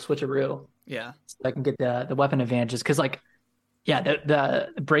of do a little switcheroo. Yeah. So I can get the weapon advantages because the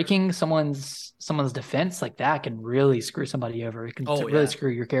breaking someone's defense like that can really screw somebody over. It can really screw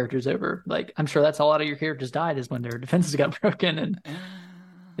your characters over. I'm sure that's how a lot of your characters died is when their defenses got broken and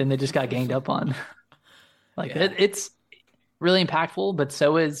then they just got ganged up on. It's really impactful, but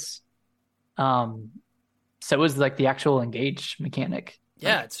so is the actual engage mechanic.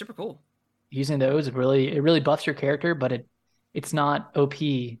 Yeah, it's super cool. Using those it really buffs your character, but it's not OP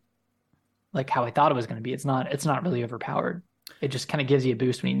like how I thought it was going to be. It's not really overpowered. It just kind of gives you a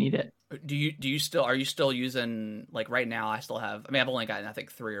boost when you need it. Are you still using right now? I still have. I've only gotten I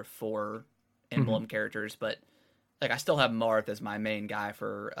think 3 or 4 emblem characters, but I still have Marth as my main guy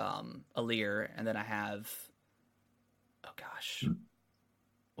for Alear, and then I have. Oh gosh,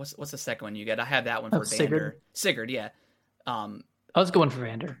 what's the second one you get? I have that one for Vander. Sigurd, yeah. I was going for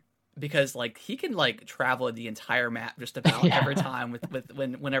Vander because he can travel the entire map just about every time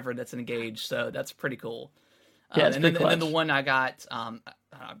whenever that's engaged. So that's pretty cool. Yeah, and then the one I got.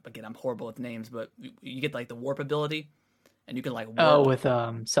 Again, I'm horrible with names, but you get the warp ability, and you can warp. Oh, with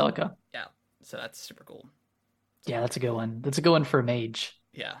Celica. Yeah, so that's super cool. Yeah, that's a good one. That's a good one for a mage.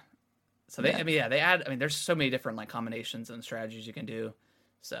 Yeah. So they add. There's so many different combinations and strategies you can do.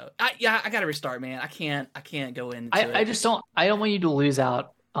 So I got to restart, man. I can't go into. I don't want you to lose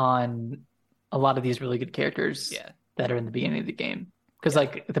out on a lot of these really good characters Yeah, that are in the beginning of the game. Because yeah,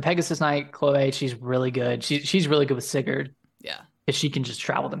 like the Pegasus Knight, Chloe, she's really good. She's really good with Sigurd yeah, because she can just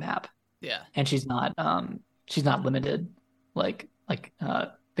travel the map yeah. and she's not limited like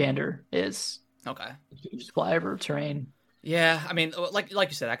Vander is. Okay. You just fly over terrain. Yeah, I mean, like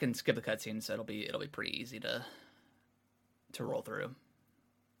you said, I can skip the cutscenes, so it'll be pretty easy to roll through.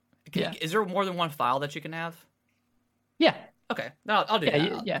 Yeah. Is there more than one file that you can have? Yeah. Okay, no, I'll do Yeah.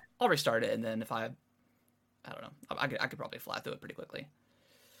 that. Yeah. I'll restart it, and then if I don't know, I could probably fly through it pretty quickly.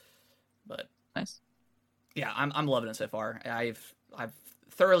 But Nice. yeah, I'm loving it so far. I've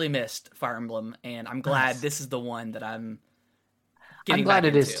thoroughly missed Fire Emblem, and I'm glad Nice. this is the one that I'm I'm getting glad back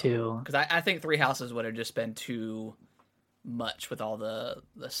it is into. too. Because I think Three Houses would have just been too much with all the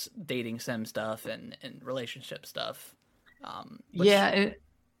dating sim stuff and relationship stuff. Which, Yeah,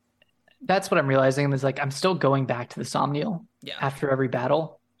 that's what I'm realizing is like I'm still going back to the Somniel yeah, after every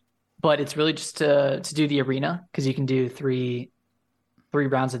battle, but it's really just to do the arena because you can do three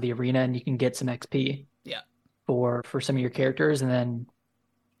rounds of the arena and you can get some XP yeah, for some of your characters, and then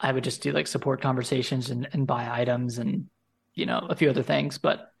I would just do like support conversations and buy items and a few other things,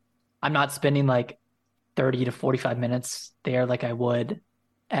 but I'm not spending like 30 to 45 minutes there like I would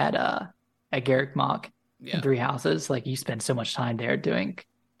at Garrick Mach in yeah. Three Houses. Like you spend so much time there doing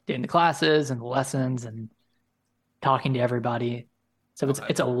the classes and the lessons and talking to everybody. So Okay,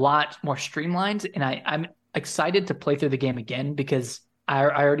 it's a lot more streamlined, and I'm excited to play through the game again because I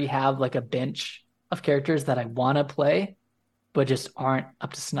already have like a bench of characters that I want to play, but just aren't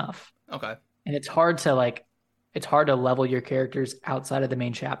up to snuff. okay, And it's hard to level your characters outside of the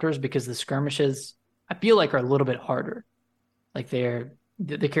main chapters because the skirmishes I feel like are a little bit harder. Like the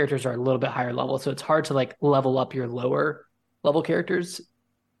characters are a little bit higher level, so it's hard to like level up your lower level characters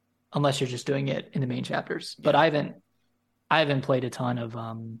unless you're just doing it in the main chapters. But yeah. I haven't played a ton of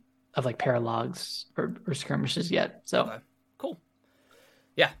like paralogs or skirmishes yet. So Okay, cool.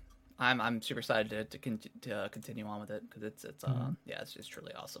 Yeah, I'm super excited to continue on with it because it's yeah, it's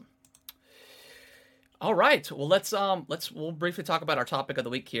truly awesome. All right, well we'll briefly talk about our topic of the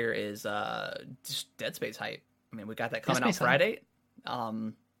week here is just Dead Space hype. I mean, we got that coming out Friday.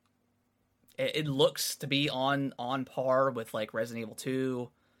 It looks to be on par with like Resident Evil 2,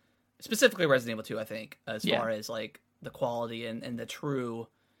 specifically Resident Evil 2, I think, as far as like the quality and the true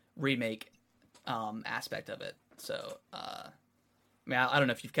remake aspect of it. So I mean, I don't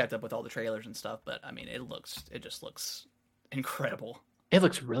know if you've kept up with all the trailers and stuff, but I mean, it just looks incredible. it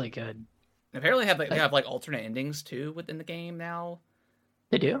looks really good. And apparently, they have like alternate endings too within the game now.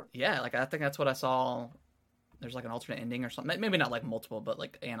 They do? Yeah, like I think that's what I saw. There's like an alternate ending or something. Maybe not like multiple, but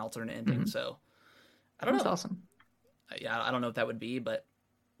like an alternate ending. Mm-hmm. So I don't know. That's awesome. Yeah, I don't know what that would be, but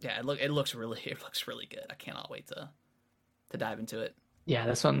yeah, it looks really good. I cannot wait to dive into it. Yeah,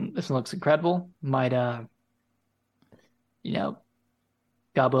 this one looks incredible. Might you know,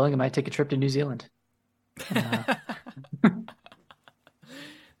 God willing, I might take a trip to New Zealand.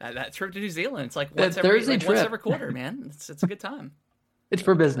 That trip to New Zealand, it's like That Thursday once trip. every quarter, man. It's a good time. It's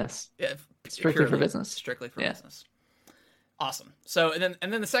for business. Yeah, Strictly for business. Strictly for Yeah. business. Awesome. So and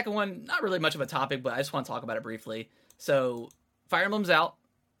then the second one, not really much of a topic, but I just want to talk about it briefly. So Fire Emblem's out.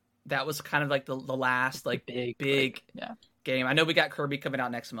 That was kind of like the last like big yeah. game. I know we got Kirby coming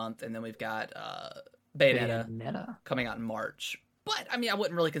out next month, and then we've got Bayonetta coming out in March. But I mean, I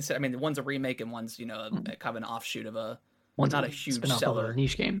wouldn't really consider. I mean, one's a remake and one's a kind of an offshoot of a One's not a huge spin-off seller of a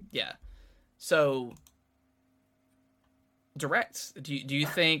niche game. Yeah. So direct. Do you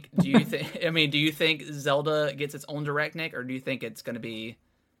think? I mean, do you think Zelda gets its own direct, Nick, or do you think it's going to be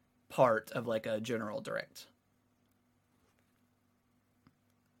part of like a general direct?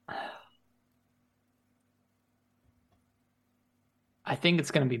 I think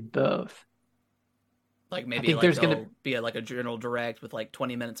it's going to be both. Like maybe think like there's there'll gonna be like a general direct with like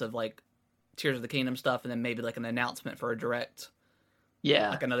 20 minutes of like Tears of the Kingdom stuff, and then maybe like an announcement for a direct, Yeah,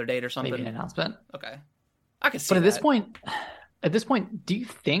 like another date or something. maybe an announcement. Okay, I can see. But that. at this point, do you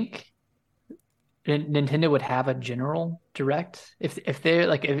think Nintendo would have a general direct if they're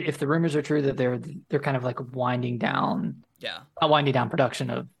like if the rumors are true that they're kind of like winding down, Yeah. not winding down production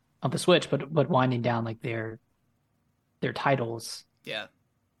of the Switch, but winding down like their titles. Yeah.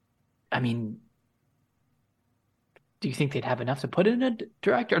 I mean, do you think they'd have enough to put in a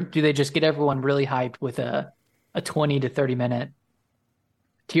direct, or do they just get everyone really hyped with a 20 to 30 minute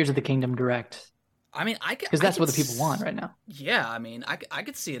Tears of the Kingdom direct? I mean, because that's what the people want right now. Yeah, I mean, I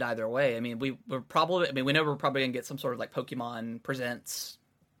could see it either way. I mean, we're probably. I mean, we know we're probably gonna get some sort of like Pokemon Presents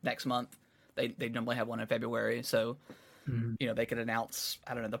next month. They normally have one in February, so they could announce.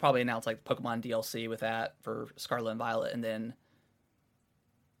 I don't know. They'll probably announce like Pokemon DLC with that for Scarlet and Violet, and then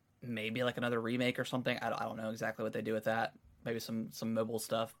maybe like another remake or something. I don't know exactly what they do with that. Maybe some mobile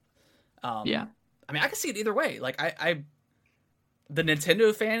stuff. Yeah. I mean, I can see it either way. Like I the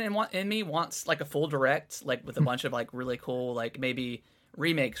Nintendo fan in me wants like a full direct, like with a bunch of like really cool, like maybe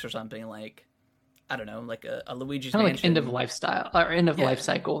remakes or something. Like I don't know, like a Luigi's Kind of Mansion. like end of lifestyle or end of Yeah. life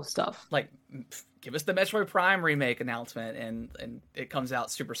cycle stuff. Like give us the Metroid Prime remake announcement, and it comes out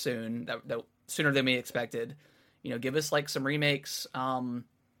super soon. That sooner than we expected. You know, give us like some remakes. I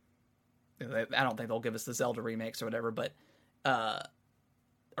don't think they'll give us the Zelda remakes or whatever, but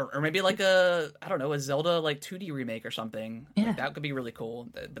or maybe like a Zelda like 2D remake or something. Yeah. Like, that could be really cool.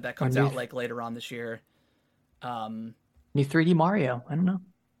 But that comes new- out like later on this year. New 3D Mario. I don't know.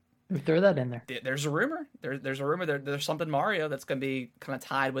 We throw that in there. There's a rumor. There's a rumor there's something Mario that's going to be kind of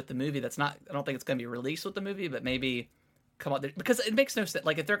tied with the movie. That's not. I don't think it's going to be released with the movie, but maybe come out there, because it makes no sense.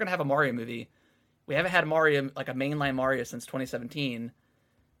 Like if they're going to have a Mario movie, we haven't had Mario like a mainline Mario since 2017.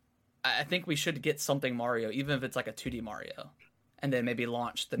 I think we should get something Mario, even if it's like a 2D Mario, and then maybe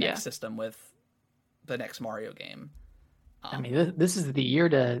launch the next system with the next Mario game. I mean, this is the year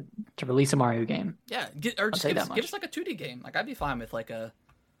to release a Mario game. Yeah, give us like a 2D game. Like I'd be fine with like a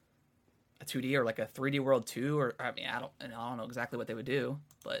 2D or like a 3D World 2, or I mean I don't know exactly what they would do,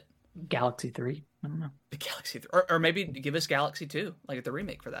 but Galaxy 3. I don't know. The Galaxy 3, or maybe give us Galaxy 2, like the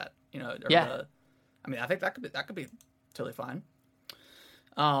remake for that. You know, I mean I think that could be totally fine.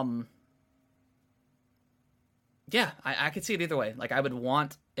 Yeah, I could see it either way. Like I would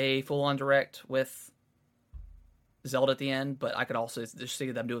want a full-on direct with Zelda at the end, but I could also just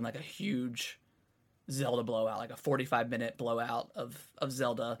see them doing like a huge Zelda blowout, like a 45-minute blowout of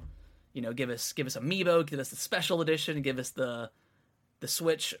Zelda. You know, give us Amiibo, give us the special edition, give us the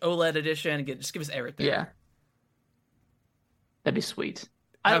Switch OLED edition, just give us everything. Yeah, that'd be sweet.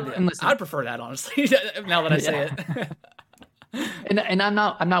 I'd prefer that, honestly. Now that I say it. and I'm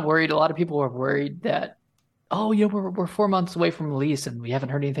not worried. A lot of people are worried that, oh, you know, we're 4 months away from release and we haven't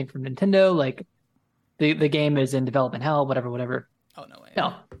heard anything from Nintendo. Like the game is in development hell, whatever. Oh no way.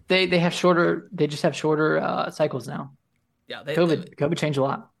 No, they have shorter. They just have shorter cycles now. Yeah, COVID changed a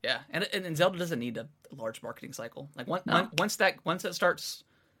lot. Yeah, and Zelda doesn't need a large marketing cycle. Like once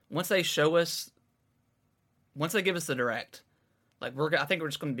they show us, once they give us the direct, like I think we're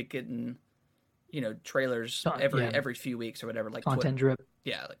just going to be getting, you know, trailers every few weeks or whatever. Like content drip.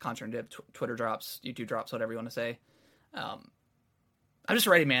 Yeah, like content drip, Twitter drops, YouTube drops, whatever you want to say. I'm just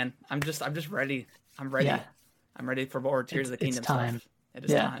ready, man. I'm just ready. I'm ready. Yeah. I'm ready for more Tears of the Kingdom stuff. It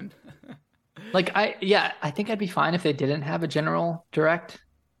is time. Like I think I'd be fine if they didn't have a general direct.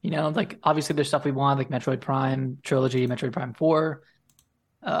 You know, like obviously there's stuff we want, like Metroid Prime Trilogy, Metroid Prime 4.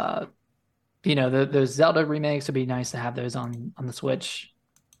 You know, those Zelda remakes would be nice to have those on the Switch.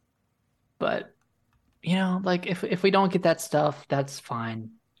 But you know, like if we don't get that stuff, that's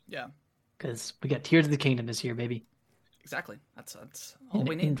fine. Yeah. Because we got Tears of the Kingdom this year, baby. Exactly. That's all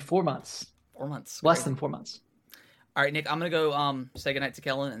we need. In 4 months. 4 months. Less than 4 months. All right, Nick, I'm gonna go say goodnight to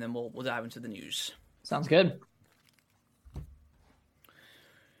Kellen, and then we'll dive into the news. Sounds good.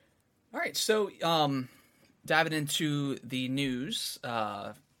 All right, so diving into the news.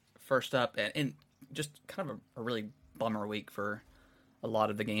 First up, and just kind of a really bummer week for a lot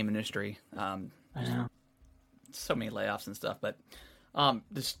of the game industry. I know. So many layoffs and stuff, but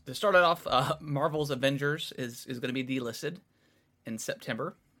to start it off, Marvel's Avengers is going to be delisted in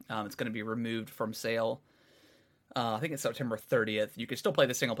September. It's going to be removed from sale. I think it's September 30th. You can still play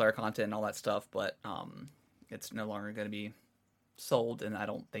the single player content and all that stuff, but it's no longer going to be sold, and I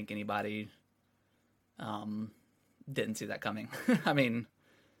don't think anybody didn't see that coming. I mean,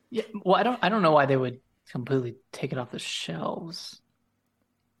 yeah. Well, I don't know why they would completely take it off the shelves.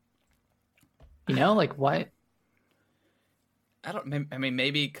 You know, like why? I mean,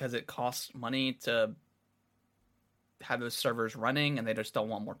 maybe because it costs money to have those servers running, and they just don't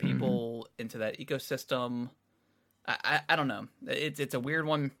want more people into that ecosystem. I don't know. It's a weird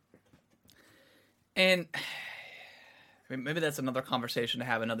one, and I mean, maybe that's another conversation to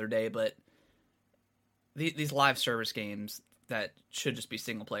have another day. But these live service games that should just be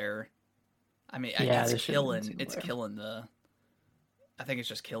single player, I mean, it's killing the. I think it's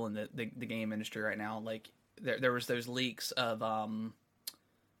just killing the game industry right now. Like there was those leaks of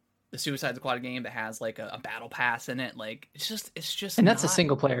the Suicide Squad game that has like a battle pass in it. Like it's just and that's a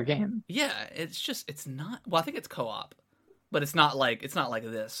single player game. Yeah, it's not. Well, I think it's co-op, but it's not like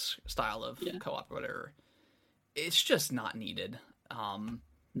this style of co-op or whatever. It's just not needed.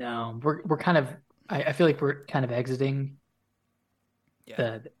 No, we're kind of. I feel like we're kind of exiting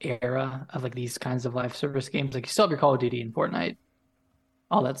the era of like these kinds of live service games. Like you still have your Call of Duty and Fortnite,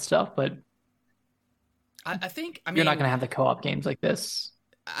 all that stuff, but I think you're not going to have the co-op games like this.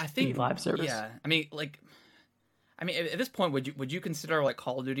 I think live service. Yeah, I mean, at this point, would you consider like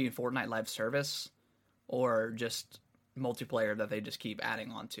Call of Duty and Fortnite live service, or just multiplayer that they just keep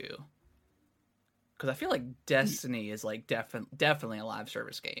adding on to? Because I feel like Destiny is like definitely a live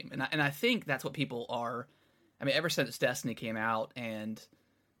service game, and I think that's what people are. I mean, ever since Destiny came out and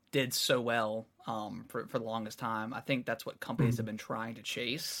did so well for the longest time, I think that's what companies have been trying to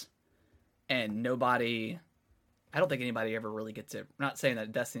chase, and nobody. I don't think anybody ever really gets it. I'm not saying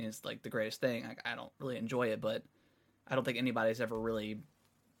that Destiny is like the greatest thing. I don't really enjoy it, but I don't think anybody's ever really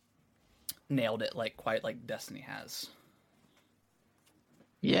nailed it like quite like Destiny has.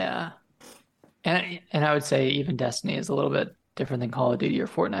 Yeah. And I would say even Destiny is a little bit different than Call of Duty or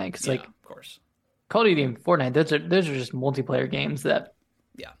Fortnite, because Yeah, like of course. Call of Duty and Fortnite, those are just multiplayer games that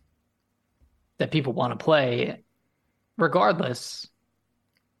Yeah, people want to play regardless,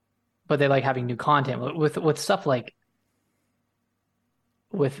 but they like having new content with stuff like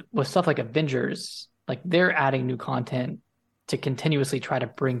with stuff like Avengers, like they're adding new content to continuously try to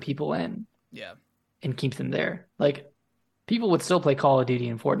bring people in yeah, and keep them there. Like people would still play Call of Duty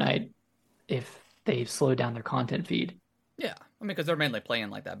and Fortnite if they slowed down their content feed. yeah. I mean, because they're mainly playing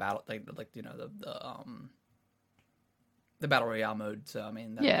like that battle, like the battle royale mode. So I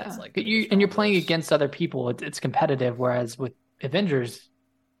mean, Yeah, that's like you're playing against other people. It's competitive. Whereas with Avengers,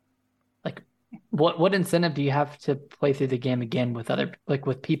 like what incentive do you have to play through the game again with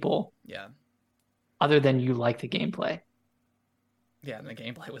with people? Yeah, Other than you like the gameplay. yeah. And the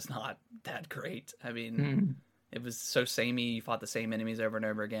gameplay was not that great. I mean, Mm. it was so samey. You fought the same enemies over and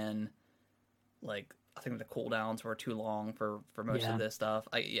over again. Like I think the cooldowns were too long for most of this stuff.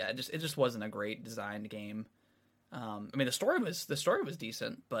 It just wasn't a great designed game. I mean, the story was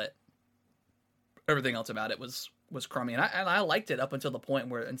decent, but everything else about it was crummy. And I liked it up until the point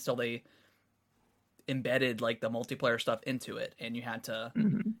where until they embedded like the multiplayer stuff into it, and you had to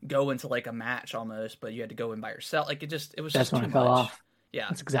go into like a match almost, but you had to go in by yourself. Like it was That's just when too I fell much. off. Yeah,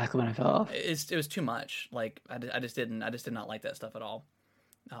 That's exactly when I fell off. it was too much. Like I did not like that stuff at all.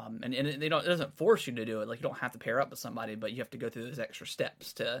 And it doesn't force you to do it. Like you don't have to pair up with somebody, but you have to go through those extra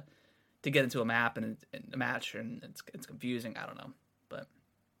steps to get into a map and a match, and it's confusing. I don't know, but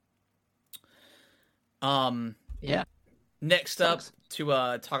Yeah. next up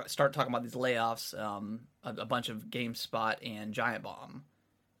to start talking about these layoffs, a bunch of GameSpot and Giant Bomb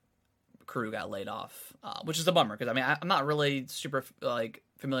crew got laid off, which is a bummer because I mean I'm not really super like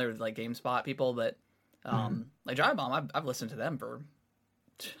familiar with like GameSpot people, but like Giant Bomb, I've listened to them for,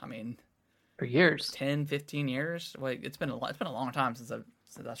 I mean, For years. 10, 15 years. Like it's been a long time since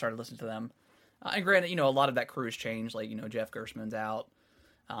I started listening to them. And granted, a lot of that crew has changed. Like Jeff Gershman's out,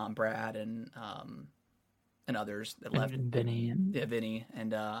 Brad and others that left. And Vinny and Yeah, Vinny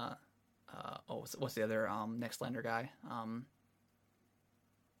and what's the other Nextlander guy?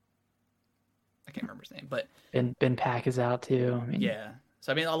 I can't remember his name, but Ben Pack is out too. I mean, yeah.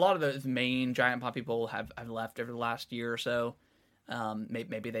 So I mean, a lot of those main Giant Bomb people have left over the last year or so.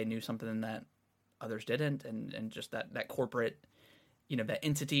 Maybe they knew something that others didn't, and just that corporate, that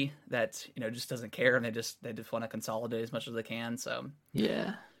entity that just doesn't care, and they just want to consolidate as much as they can. So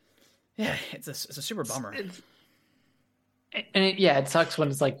yeah, it's a super bummer. It sucks when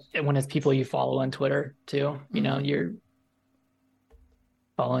it's people you follow on Twitter too. You're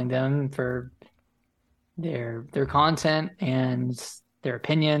following them for their content and their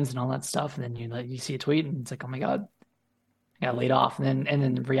opinions and all that stuff, and then you see a tweet and it's like, oh my god, I got laid off, and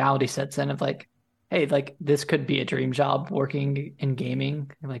then reality sets in of like, hey, like this could be a dream job working in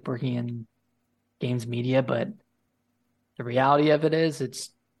gaming, like working in games media, but the reality of it is it's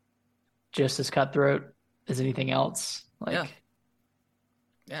just as cutthroat as anything else. Like,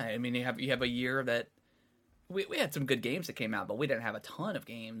 yeah. I mean, you have a year that we had some good games that came out, but we didn't have a ton of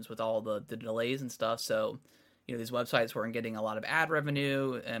games with all the delays and stuff. So, these websites weren't getting a lot of ad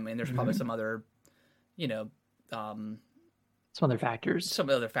revenue. I mean, there's probably some other, some other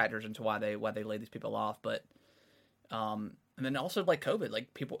factors into why they laid these people off. But, and then also like COVID, like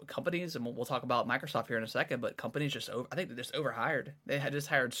companies, and we'll talk about Microsoft here in a second, but companies I think they just overhired. They had just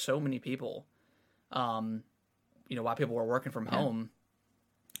hired so many people, while people were working from home.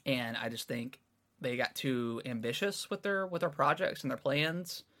 And I just think they got too ambitious with their projects and their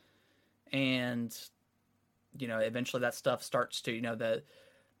plans. And, eventually that stuff starts to,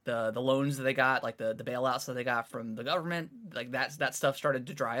 the loans that they got, like the bailouts that they got from the government, like that stuff started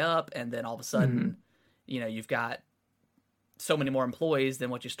to dry up. And then all of a sudden, you've got so many more employees than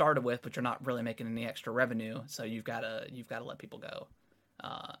what you started with, but you're not really making any extra revenue. So you've got to let people go.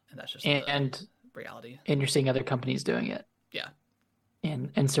 And that's just the reality. And you're seeing other companies doing it. Yeah.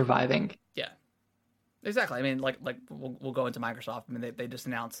 And surviving. Yeah. Exactly. I mean, we'll go into Microsoft. I mean, they just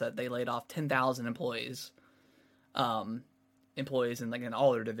announced that they laid off 10,000 employees, employees in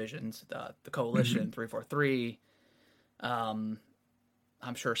all their divisions, the Coalition, 343, I'm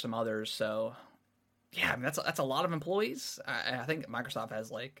sure some others. So yeah, I mean that's a lot of employees. I think Microsoft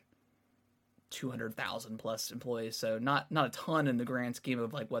has like 200,000 plus employees, so not a ton in the grand scheme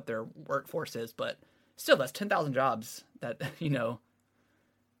of like what their workforce is, but still that's 10,000 jobs that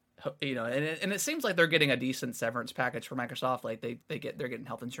and it seems like they're getting a decent severance package for Microsoft. Like they're getting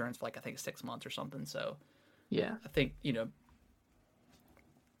health insurance for like I think 6 months or something. So yeah, I think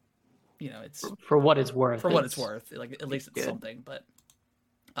it's for what it's worth. For what it's worth, like at least it's good. something. But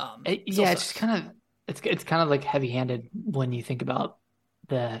it's just kind of it's kind of like heavy-handed when you think about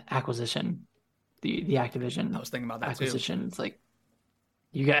the acquisition, the Activision. I was thinking about that acquisition. too. It's like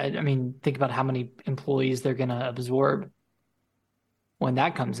think about how many employees they're gonna absorb when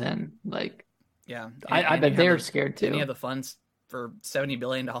that comes in. Like, yeah, I bet they're scared too. And you have the funds for $70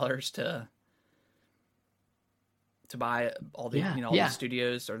 billion to buy all the all the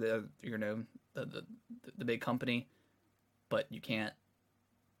studios or the big company, but you can't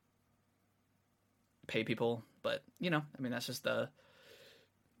pay people. But I mean that's just the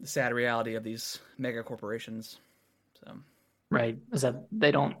sad reality of these mega corporations. So right, is that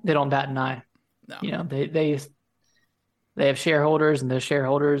they don't bat an eye. No, they have shareholders, and those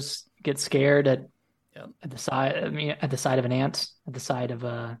shareholders get scared at the side. I mean, at the sight of an ant, at the sight of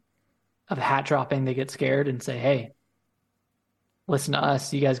a hat dropping, they get scared and say, "Hey, listen to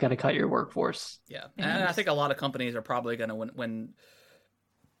us. You guys got to cut your workforce." Yeah, and I think a lot of companies are probably going to when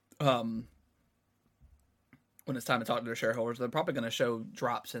it's time to talk to their shareholders, they're probably going to show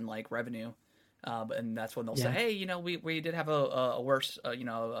drops in like revenue, and that's when they'll say, "Hey, we did have a worse,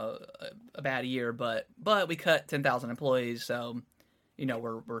 a bad year, but we cut 10,000 employees, so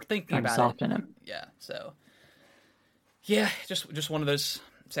we're thinking about it." Yeah, so yeah, just one of those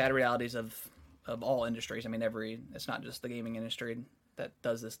sad realities of all industries. I mean, it's not just the gaming industry that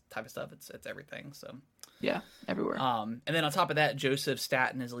does this type of stuff. It's everything. So yeah, everywhere. And then on top of that, Joseph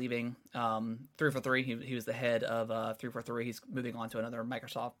Staten is leaving 343. He was the head of 343. He's moving on to another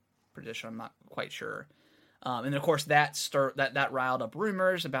Microsoft position. I'm not quite sure. And of course that riled up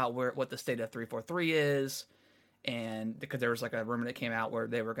rumors about what the state of 343 is, and because there was like a rumor that came out where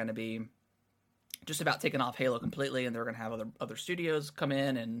they were going to be just about taking off Halo completely, and they were going to have other studios come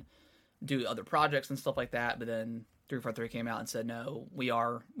in and do other projects and stuff like that. But then 343 came out and said, no, we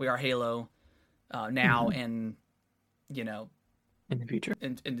are Halo now, and in the future,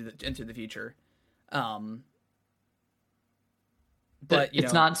 into the future. But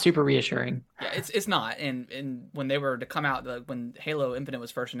it's not super reassuring. Yeah, it's not. And when they were to come out, when Halo Infinite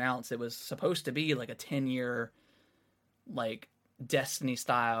was first announced, it was supposed to be like a 10-year, like Destiny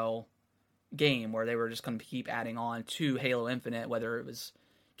style game where they were just going to keep adding on to Halo Infinite, whether it was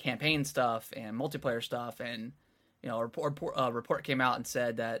campaign stuff and multiplayer stuff. And a report came out and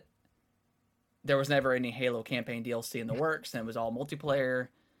said that there was never any Halo campaign DLC in the works, and it was all multiplayer,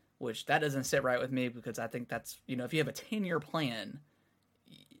 which that doesn't sit right with me, because I think that's if you have a 10-year plan,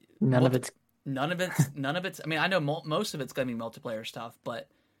 none of it's. I mean, I know most of it's going to be multiplayer stuff, but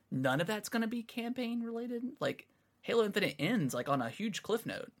none of that's going to be campaign related. Like Halo Infinite ends like on a huge cliff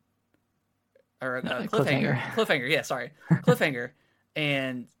note. Or a cliffhanger. Cliffhanger, yeah, sorry. Cliffhanger.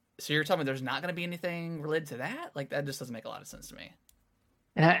 And so you're telling me there's not going to be anything related to that? Like, that just doesn't make a lot of sense to me.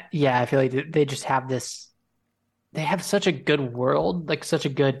 And I feel like they just have this. They have such a good world, like such a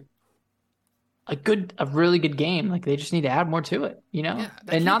really good game. Like they just need to add more to it, Yeah,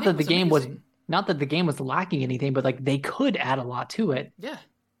 and not that the game was lacking anything, but like they could add a lot to it. Yeah,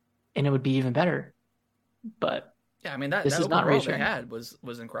 and it would be even better. But yeah, I mean that open world they had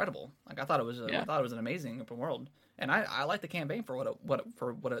was incredible. Like I thought it was an amazing open world, and I like the campaign for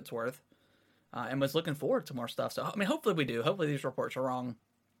what it's worth, and was looking forward to more stuff. So I mean, hopefully we do. Hopefully these reports are wrong,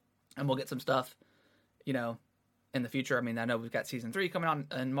 and we'll get some stuff, in the future. I mean, I know we've got season 3 coming on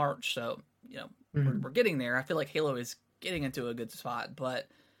in March, so we're getting there. I feel like Halo is getting into a good spot, but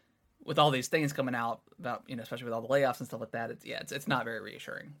with all these things coming out about especially with all the layoffs and stuff like that, it's not very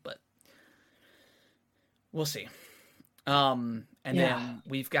reassuring. But we'll see. Then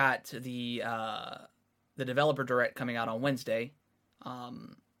we've got the developer direct coming out on Wednesday.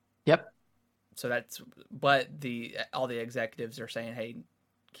 Yep. So all the executives are saying, hey,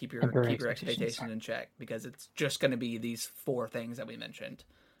 keep your expectations in check, because it's just going to be these 4 things that we mentioned.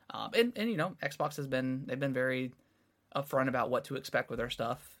 And Xbox they've been very upfront about what to expect with their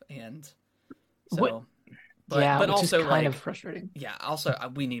stuff, and so but also kind of frustrating. Yeah, also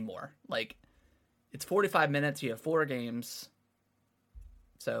we need more. Like it's 45 minutes. You have 4 games,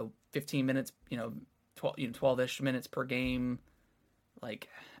 so 15 minutes. 12-ish minutes per game. Like,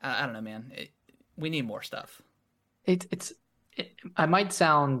 I don't know, man. We need more stuff. I might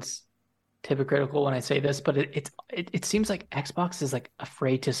sound hypocritical when I say this, but it seems like Xbox is like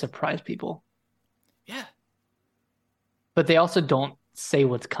afraid to surprise people, Yeah. but they also don't say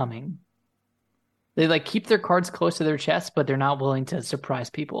what's coming. They like keep their cards close to their chest, but they're not willing to surprise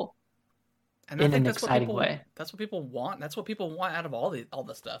people And in an exciting way. That's what people want. That's what people want out of all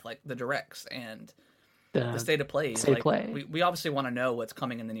the stuff, like the directs and the The state of plays. state of Like, play. we obviously want to know what's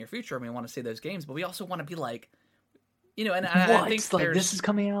coming in the near future, and we want to see those games, but we also want to be like, and I think Like this is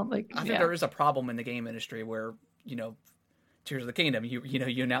coming out. Like I think there is a problem in the game industry where, Tears of the Kingdom,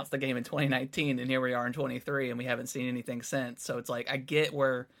 you announced the game in 2019, and here we are in 23, and we haven't seen anything since. So it's like, I get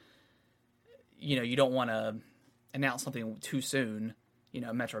where, you don't want to announce something too soon,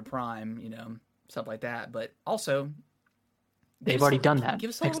 Metroid Prime, stuff like that. But also, they've already done that. Give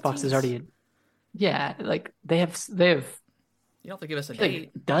us a little Xbox tease. is already, like they have You don't have to give us a like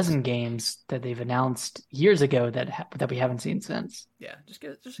date. a dozen games that they've announced years ago that we haven't seen since. Yeah, just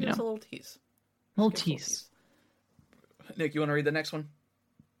give us a little tease. Little Just give us a tease. Nick, you want to read the next one?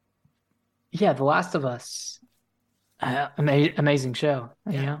 Yeah, The Last of Us. Amazing show.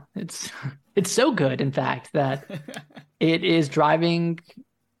 Yeah. It's so good, in fact, that it is driving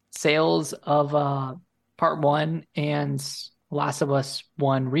sales of Part 1 and Last of Us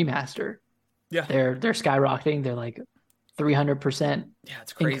 1 remaster. Yeah. They're skyrocketing. They're like 300% Yeah,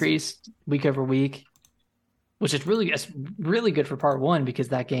 it's crazy. increased week over week, which is really good for Part 1 because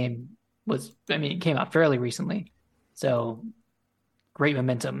that game it came out fairly recently. So great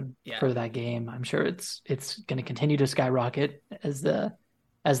momentum for that game. I'm sure it's going to continue to skyrocket as the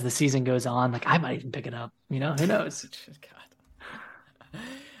season goes on. Like I might even pick it up. Who knows? God.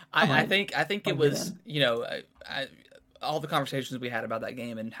 I think it was all the conversations we had about that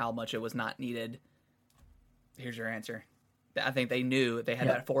game and how much it was not needed. Here's your answer. I think they knew they had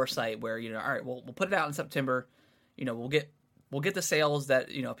that foresight where all right, we'll put it out in September. We'll get the sales that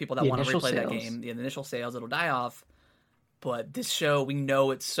people that want to replay that game, the initial sales, it'll die off. But this show, we know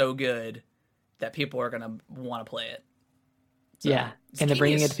it's so good that people are gonna want to play it. So, and they're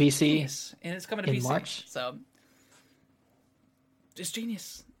bringing it to PC, and it's coming to in PC. March. So it's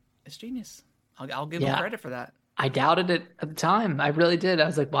genius. It's genius. I'll give them credit for that. I doubted it at the time. I really did. I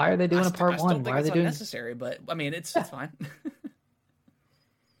was like, why are they doing a Part 1? Why are they doing unnecessary? But I mean, it's fine.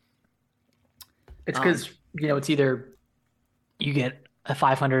 It's because it's either you get a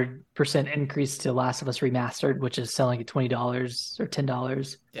 500% increase to Last of Us Remastered, which is selling at $20 or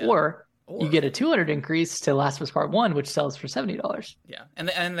 $10, or you get a 200 increase to Last of Us Part 1, which sells for $70. Yeah,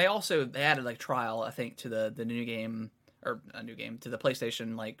 and they added like trial, I think, to the new game, or a new game, to the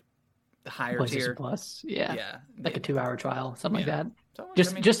PlayStation, like the higher PlayStation tier Plus. Yeah, like a 2-hour trial, something like that. So,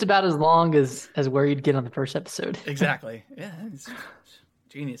 just about as long as where you'd get on the first episode. Exactly. Yeah, it's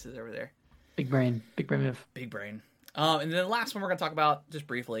geniuses over there. Big brain move. Big brain. And then the last one we're going to talk about just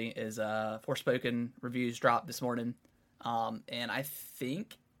briefly is Forspoken reviews dropped this morning. And I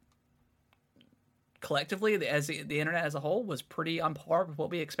think collectively, as the internet as a whole was pretty on par with what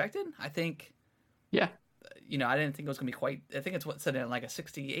we expected. I think, I didn't think it was going to be quite, I think it's set in like a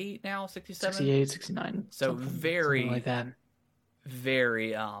 68 now, 67? 68, 69. So very, like that.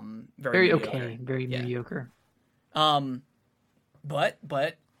 Very very okay. Very mediocre. But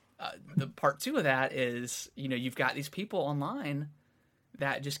the part 2 of that is, you've got these people online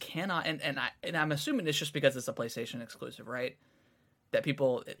that just cannot, and I'm assuming it's just because it's a PlayStation exclusive, right? That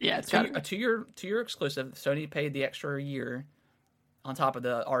people, it's a two-year exclusive. Sony paid the extra year on top of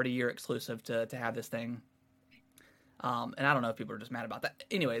the already year exclusive to have this thing. And I don't know if people are just mad about that.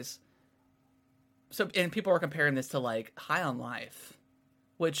 Anyways, and people are comparing this to like High on Life,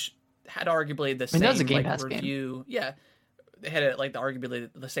 which had arguably the same that was a Game Pass review. game. Yeah, they had arguably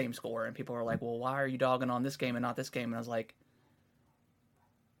the same score, and people were like, "Well, why are you dogging on this game and not this game?" And I was like,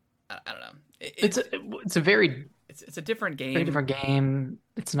 I don't know. It's a very it's a different game. very different game.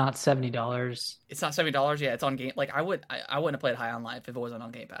 It's not $70. It's not $70. Yeah, it's on game. Like I wouldn't have played High on Life if it wasn't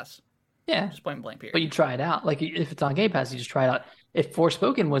on Game Pass. Yeah, just point blank. Period. But you try it out. Like if it's on Game Pass, you just try it out. If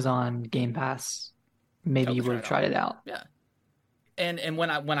Forspoken was on Game Pass, maybe you would have tried it out. Yeah. And when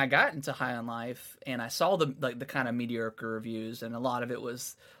I got into High on Life and I saw the kind of mediocre reviews, and a lot of it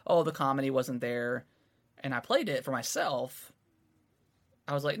was, the comedy wasn't there, and I played it for myself,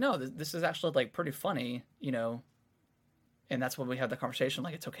 I was like, no, this is actually like pretty funny, and that's when we had the conversation,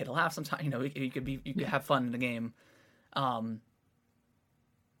 like it's okay to laugh sometimes, you could have fun in the game,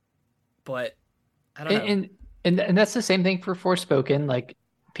 but I don't know. And that's the same thing for Forspoken. Like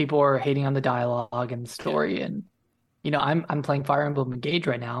people are hating on the dialogue and the story, and I'm playing Fire Emblem Engage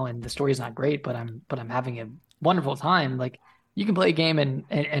right now, and the story's not great, but I'm having a wonderful time. Like you can play a game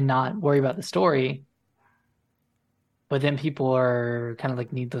and not worry about the story, but then people are kind of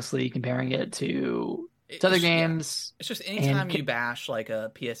like needlessly comparing it to other Yeah. games. It's just And anytime you bash like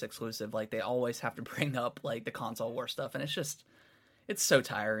a PS exclusive, like they always have to bring up like the console war stuff, and it's so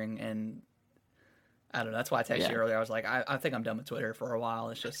tiring. And I don't know. That's why I texted yeah, you earlier. I was like, I think I'm done with Twitter for a while.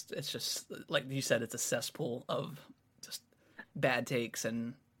 It's just like you said, it's a cesspool of just bad takes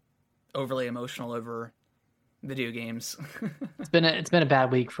and overly emotional over video games. it's been a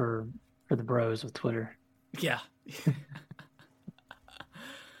bad week for the bros with Twitter. Yeah.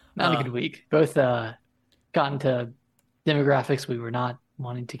 Not a Uh, good week. Both got into demographics we were not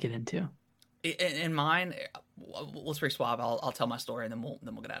wanting to get into. in mine, let's re-swap. I'll tell my story and then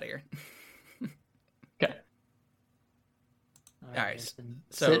we'll get out of here. Okay. All right. Jason.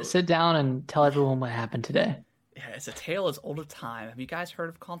 So Sit down and tell everyone what happened today. yeah, it's a tale as old as time. Have you guys heard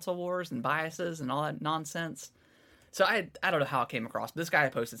of console wars and biases and all that nonsense? So I don't know how it came across, but this guy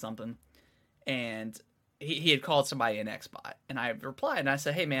had posted something, and he had called somebody an Xbot, and I replied and I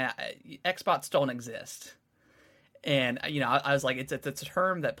said, "Hey man, Xbots don't exist." And I was like, it's a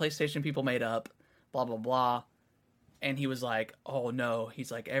term that PlayStation people made up, blah blah blah. And he was like, "Oh no,"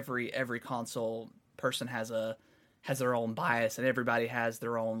 he's like, every console person has their own bias, and everybody has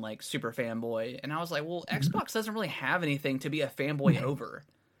their own like super fanboy. And I was like, well, Xbox doesn't really have anything to be a fanboy over.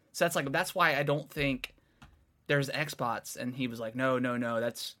 So that's why I don't think there's Xbox. And he was like, no, no,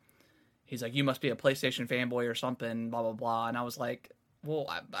 no, he's like, you must be a PlayStation fanboy or something, blah blah blah. And I was like, well,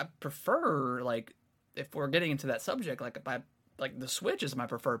 I prefer, like, if we're getting into that subject, like the Switch is my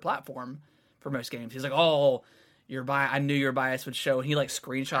preferred platform for most games. He's like, oh, I knew your bias would show. And he like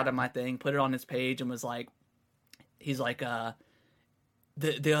screenshotted my thing, put it on his page, and was like, he's like, the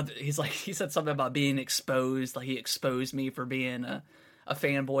other, he's like, he said something about being exposed, like he exposed me for being a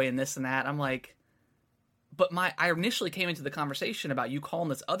fanboy and this and that. I'm like, but I initially came into the conversation about you calling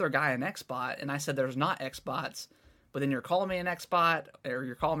this other guy an Xbot, and I said there's not Xbots, but then you're calling me an Xbot, or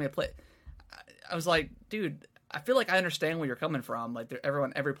you're calling me a play. I was like, dude, I feel like I understand where you're coming from. Like,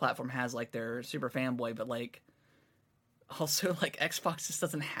 every platform has like their super fanboy, but like, also like Xbox just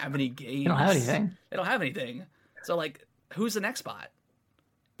doesn't have any games. You don't have anything. They don't have anything. So like, who's an Xbot?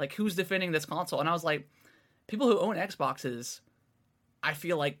 Like, who's defending this console? And I was like, people who own Xboxes, I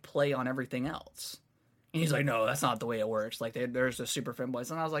feel like play on everything else. And he's like, no, that's not the way it works. Like, there's the super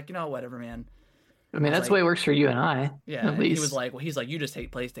fanboys. And I was like, whatever, man. I mean, that's the way it works for you and I. Yeah. At least. He was like, you just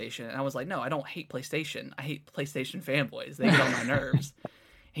hate PlayStation. And I was like, no, I don't hate PlayStation. I hate PlayStation fanboys. They get on my nerves.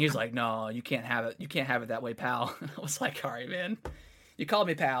 He was like, no, you can't have it. You can't have it that way, pal. I was like, all right, man. You called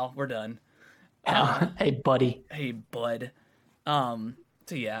me pal. We're done. Hey, buddy. Hey, bud.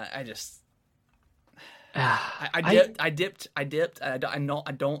 So yeah, I just Ah, I dipped. I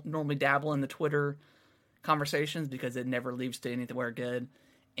don't normally dabble in the Twitter conversations because it never leads to anywhere good,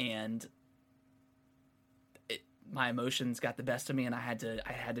 and my emotions got the best of me, and I had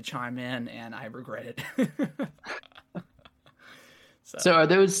to chime in, and I regret it. So are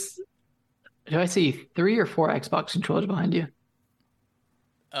those? Do I see 3 or 4 Xbox controllers behind you?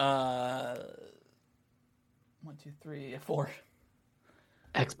 1, 2, 3, 4.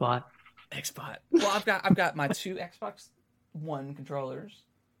 Xbot. Xbox. Well, I've got my 2 Xbox One controllers,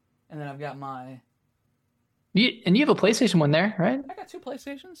 and then I've got And you have a PlayStation one there, right? I got 2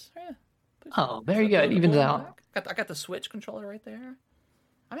 PlayStations. Yeah. Oh, very good. Evens out. I got the Switch controller right there.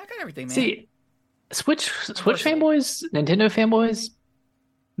 I mean, I got everything, man. See, Switch fanboys, Nintendo fanboys,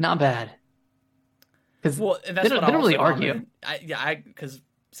 not bad. Because and that's they what don't I really also argue. commented. Because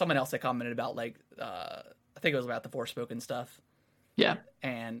someone else had commented about like I think it was about the Forspoken stuff, Yeah.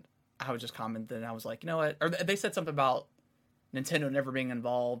 and I was just commenting, and I was like, you know what? Or they said something about Nintendo never being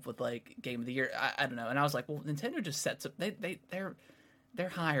involved with like Game of the Year. I don't know, and I was like, well, Nintendo just sets up. They're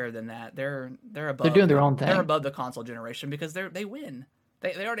higher than that. They're above. They're doing their own thing. They're above the console generation because they win.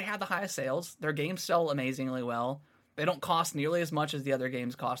 They already have the highest sales. Their games sell amazingly well. They don't cost nearly as much as the other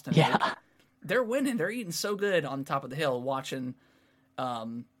games cost to make. Yeah. They're winning. They're eating so good on top of the hill, watching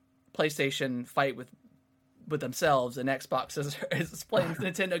PlayStation fight with themselves, and Xbox is playing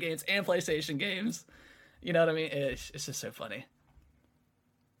Nintendo games and PlayStation games. You know what I mean? It's just so funny.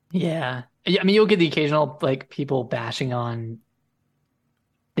 Yeah. I mean, you'll get the occasional like people bashing on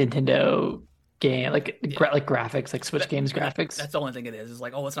Nintendo game, like graphics, like Switch games graphics. That's the only thing it is. It's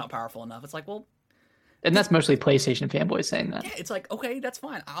like, oh, it's not powerful enough. It's like, well, and that's mostly PlayStation fanboys saying that. yeah, it's like, okay, that's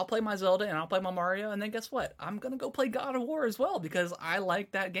fine. I'll play my Zelda and I'll play my Mario, and then guess what? I'm gonna go play God of War as well because I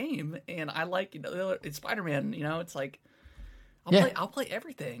like that game and I like it's Spider-Man. It's like I'll play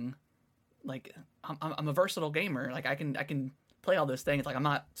everything. Like I'm a versatile gamer. Like I can play all those things. Like I'm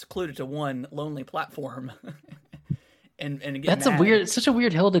not secluded to one lonely platform. and get That's mad. it's such a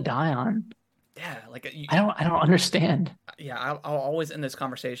weird hill to die on. Yeah, like I don't understand. Yeah, I'll always end those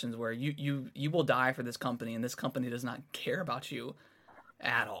conversations where you will die for this company, and this company does not care about you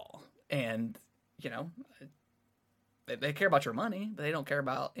at all. And they care about your money, but they don't care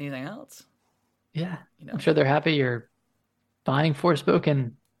about anything else. Yeah, I'm sure they're happy you're buying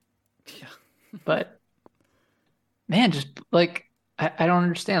Forspoken. Yeah, but man, just like I don't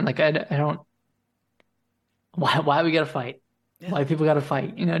understand. Like I don't. Why we gotta fight? Yeah. Why people gotta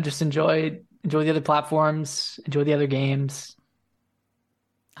fight? Just enjoy the other platforms, enjoy the other games.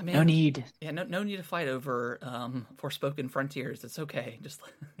 I mean, no need. Yeah, no need to fight over Forspoken Frontiers. It's okay. Just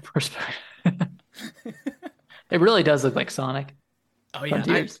Forspoken. It really does look like Sonic. Oh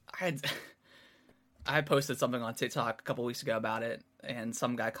yeah, I posted something on TikTok a couple weeks ago about it, and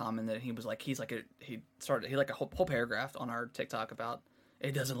some guy commented. He was like, he like a whole paragraph on our TikTok about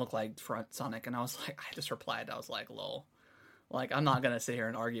it doesn't look like Sonic, and I was like, I just replied. I was like, lol. Like I'm not gonna sit here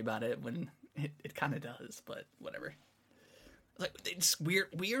and argue about it when it kind of does, but whatever. Like it's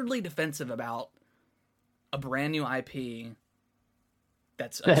weirdly defensive about a brand new IP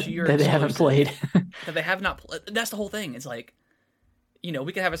that they haven't played. That they have not played. That's the whole thing. It's like, we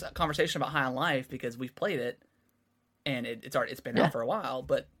could have a conversation about High on Life because we've played it and it's been out for a while,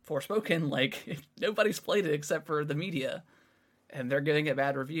 but Forspoken, like nobody's played it except for the media, and they're giving it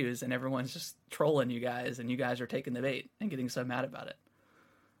bad reviews, and everyone's just trolling you guys, and you guys are taking the bait and getting so mad about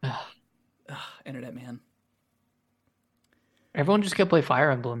it. Internet, man. Everyone just go play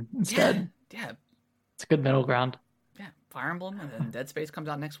Fire Emblem instead. Yeah. It's a good middle ground. Yeah, Fire Emblem, and then Dead Space comes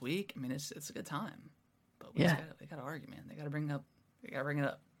out next week. I mean, it's a good time. But we got to argue, man. They got to bring it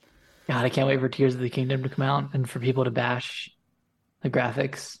up. God, I can't wait for Tears of the Kingdom to come out and for people to bash the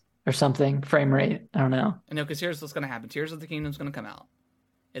graphics or something, frame rate. I don't know. I know, because here's what's going to happen. Tears of the Kingdom's going to come out.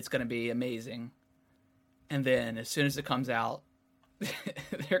 It's going to be amazing. And then as soon as it comes out,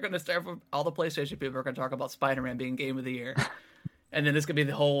 they're going to start with all the PlayStation people are going to talk about Spider-Man being Game of the Year. And then it's going to be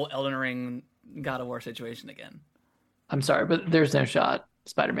the whole Elden Ring God of War situation again. I'm sorry, but there's no shot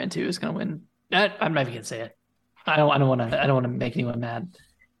Spider-Man 2 is going to win. I'm not even going to say it. I don't want to make anyone mad.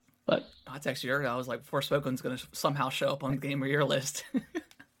 But I texted you earlier. I was like, Forspoken's going to somehow show up on the Game of the Year list.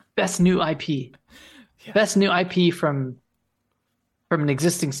 Best new IP. Yeah. Best new IP from an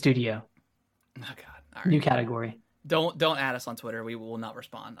existing studio. Oh God! All right. New category. Don't add us on Twitter. We will not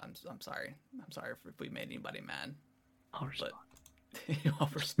respond. I'm sorry. I'm sorry if we made anybody mad. I'll respond. I'll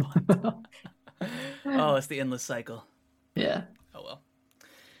respond. Oh, it's the endless cycle. Yeah. Oh well.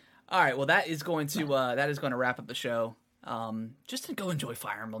 All right. Well, that is going to wrap up the show. Just to go enjoy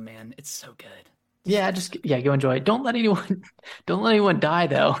Fire Emblem, man. It's so good. Yeah, go enjoy it. Don't let anyone die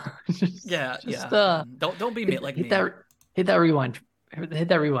though. Don't be like me. Hit that rewind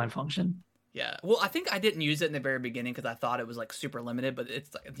function. Yeah. Well, I think I didn't use it in the very beginning because I thought it was like super limited, but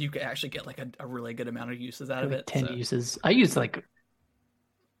it's like you could actually get like a really good amount of uses out of it. 10 uses. I used like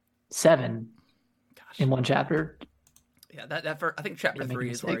 7 in one chapter. Yeah, I think chapter 3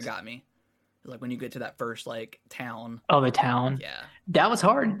 is where it got me. Like when you get to that first like town. Oh, the town. Yeah. That was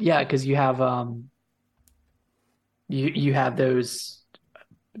hard. Yeah, because you have you have those.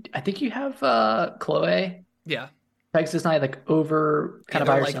 I think you have Chloe. Yeah. Texas Knight like over kind of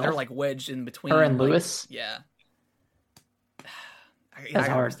by herself. They're like wedged in between her and Lewis. Yeah. That's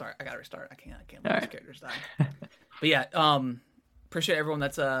hard. I gotta restart. I can't let these characters die. But yeah, appreciate everyone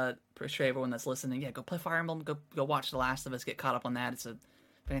that's listening. Yeah, go play Fire Emblem. Go watch The Last of Us. Get caught up on that. It's a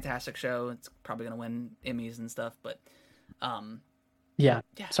fantastic show. It's probably gonna win Emmys and stuff. But yeah.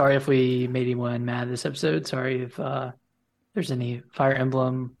 Sorry if we made anyone mad this episode. Sorry if there's any Fire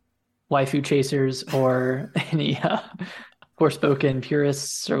Emblem waifu chasers or any Forspoken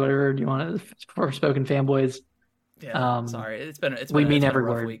purists or whatever you want, Forspoken fanboys. Yeah, sorry. It's been a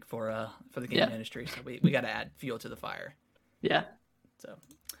rough week for the game industry, so we got to add fuel to the fire. Yeah. So,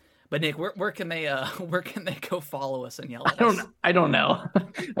 but Nick, where can they go follow us and yell at us? I don't know.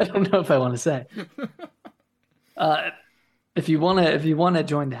 I don't know if I want to say. If you want to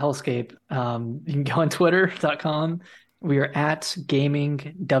join the hellscape, you can go on twitter.com. We are at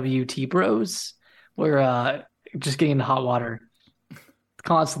Gaming WT Bros. We're just getting into hot water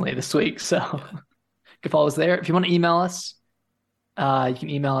constantly this week, so you can follow us there. If you want to email us, you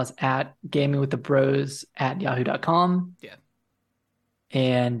can email us at gamingwiththebros@yahoo.com. Yeah.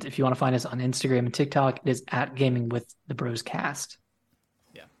 And if you want to find us on Instagram and TikTok, it is at gamingwiththebroscast.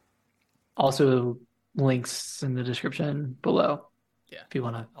 Yeah. Also, links in the description below. Yeah. If you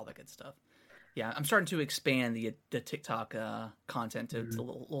want to. All that good stuff. Yeah, I'm starting to expand the TikTok content to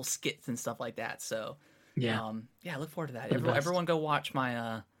little skits and stuff like that. So Yeah, yeah, I look forward to that. the best. Everyone go watch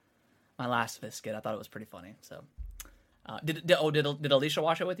my my Last of Us skit. I thought it was pretty funny. So did Alicia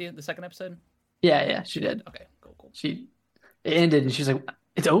watch it with you, the second episode? Yeah, she did. Okay, cool. It ended, and she's like,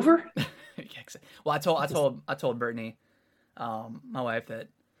 "It's over." Yeah, well, I told Brittany, my wife, that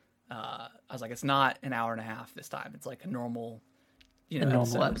I was like, it's not an hour and a half this time. It's like a normal,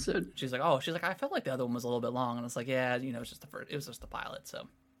 normal episode. She's like, I felt like the other one was a little bit long, and it's like, yeah, it's just it was just the pilot. So,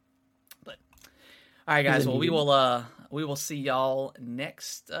 but all right, guys. Well, we will see y'all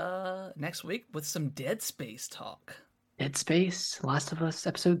next week with some Dead Space talk. Dead Space, Last of Us,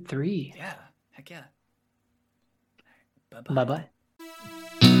 episode 3. Yeah, heck yeah. Bye bye.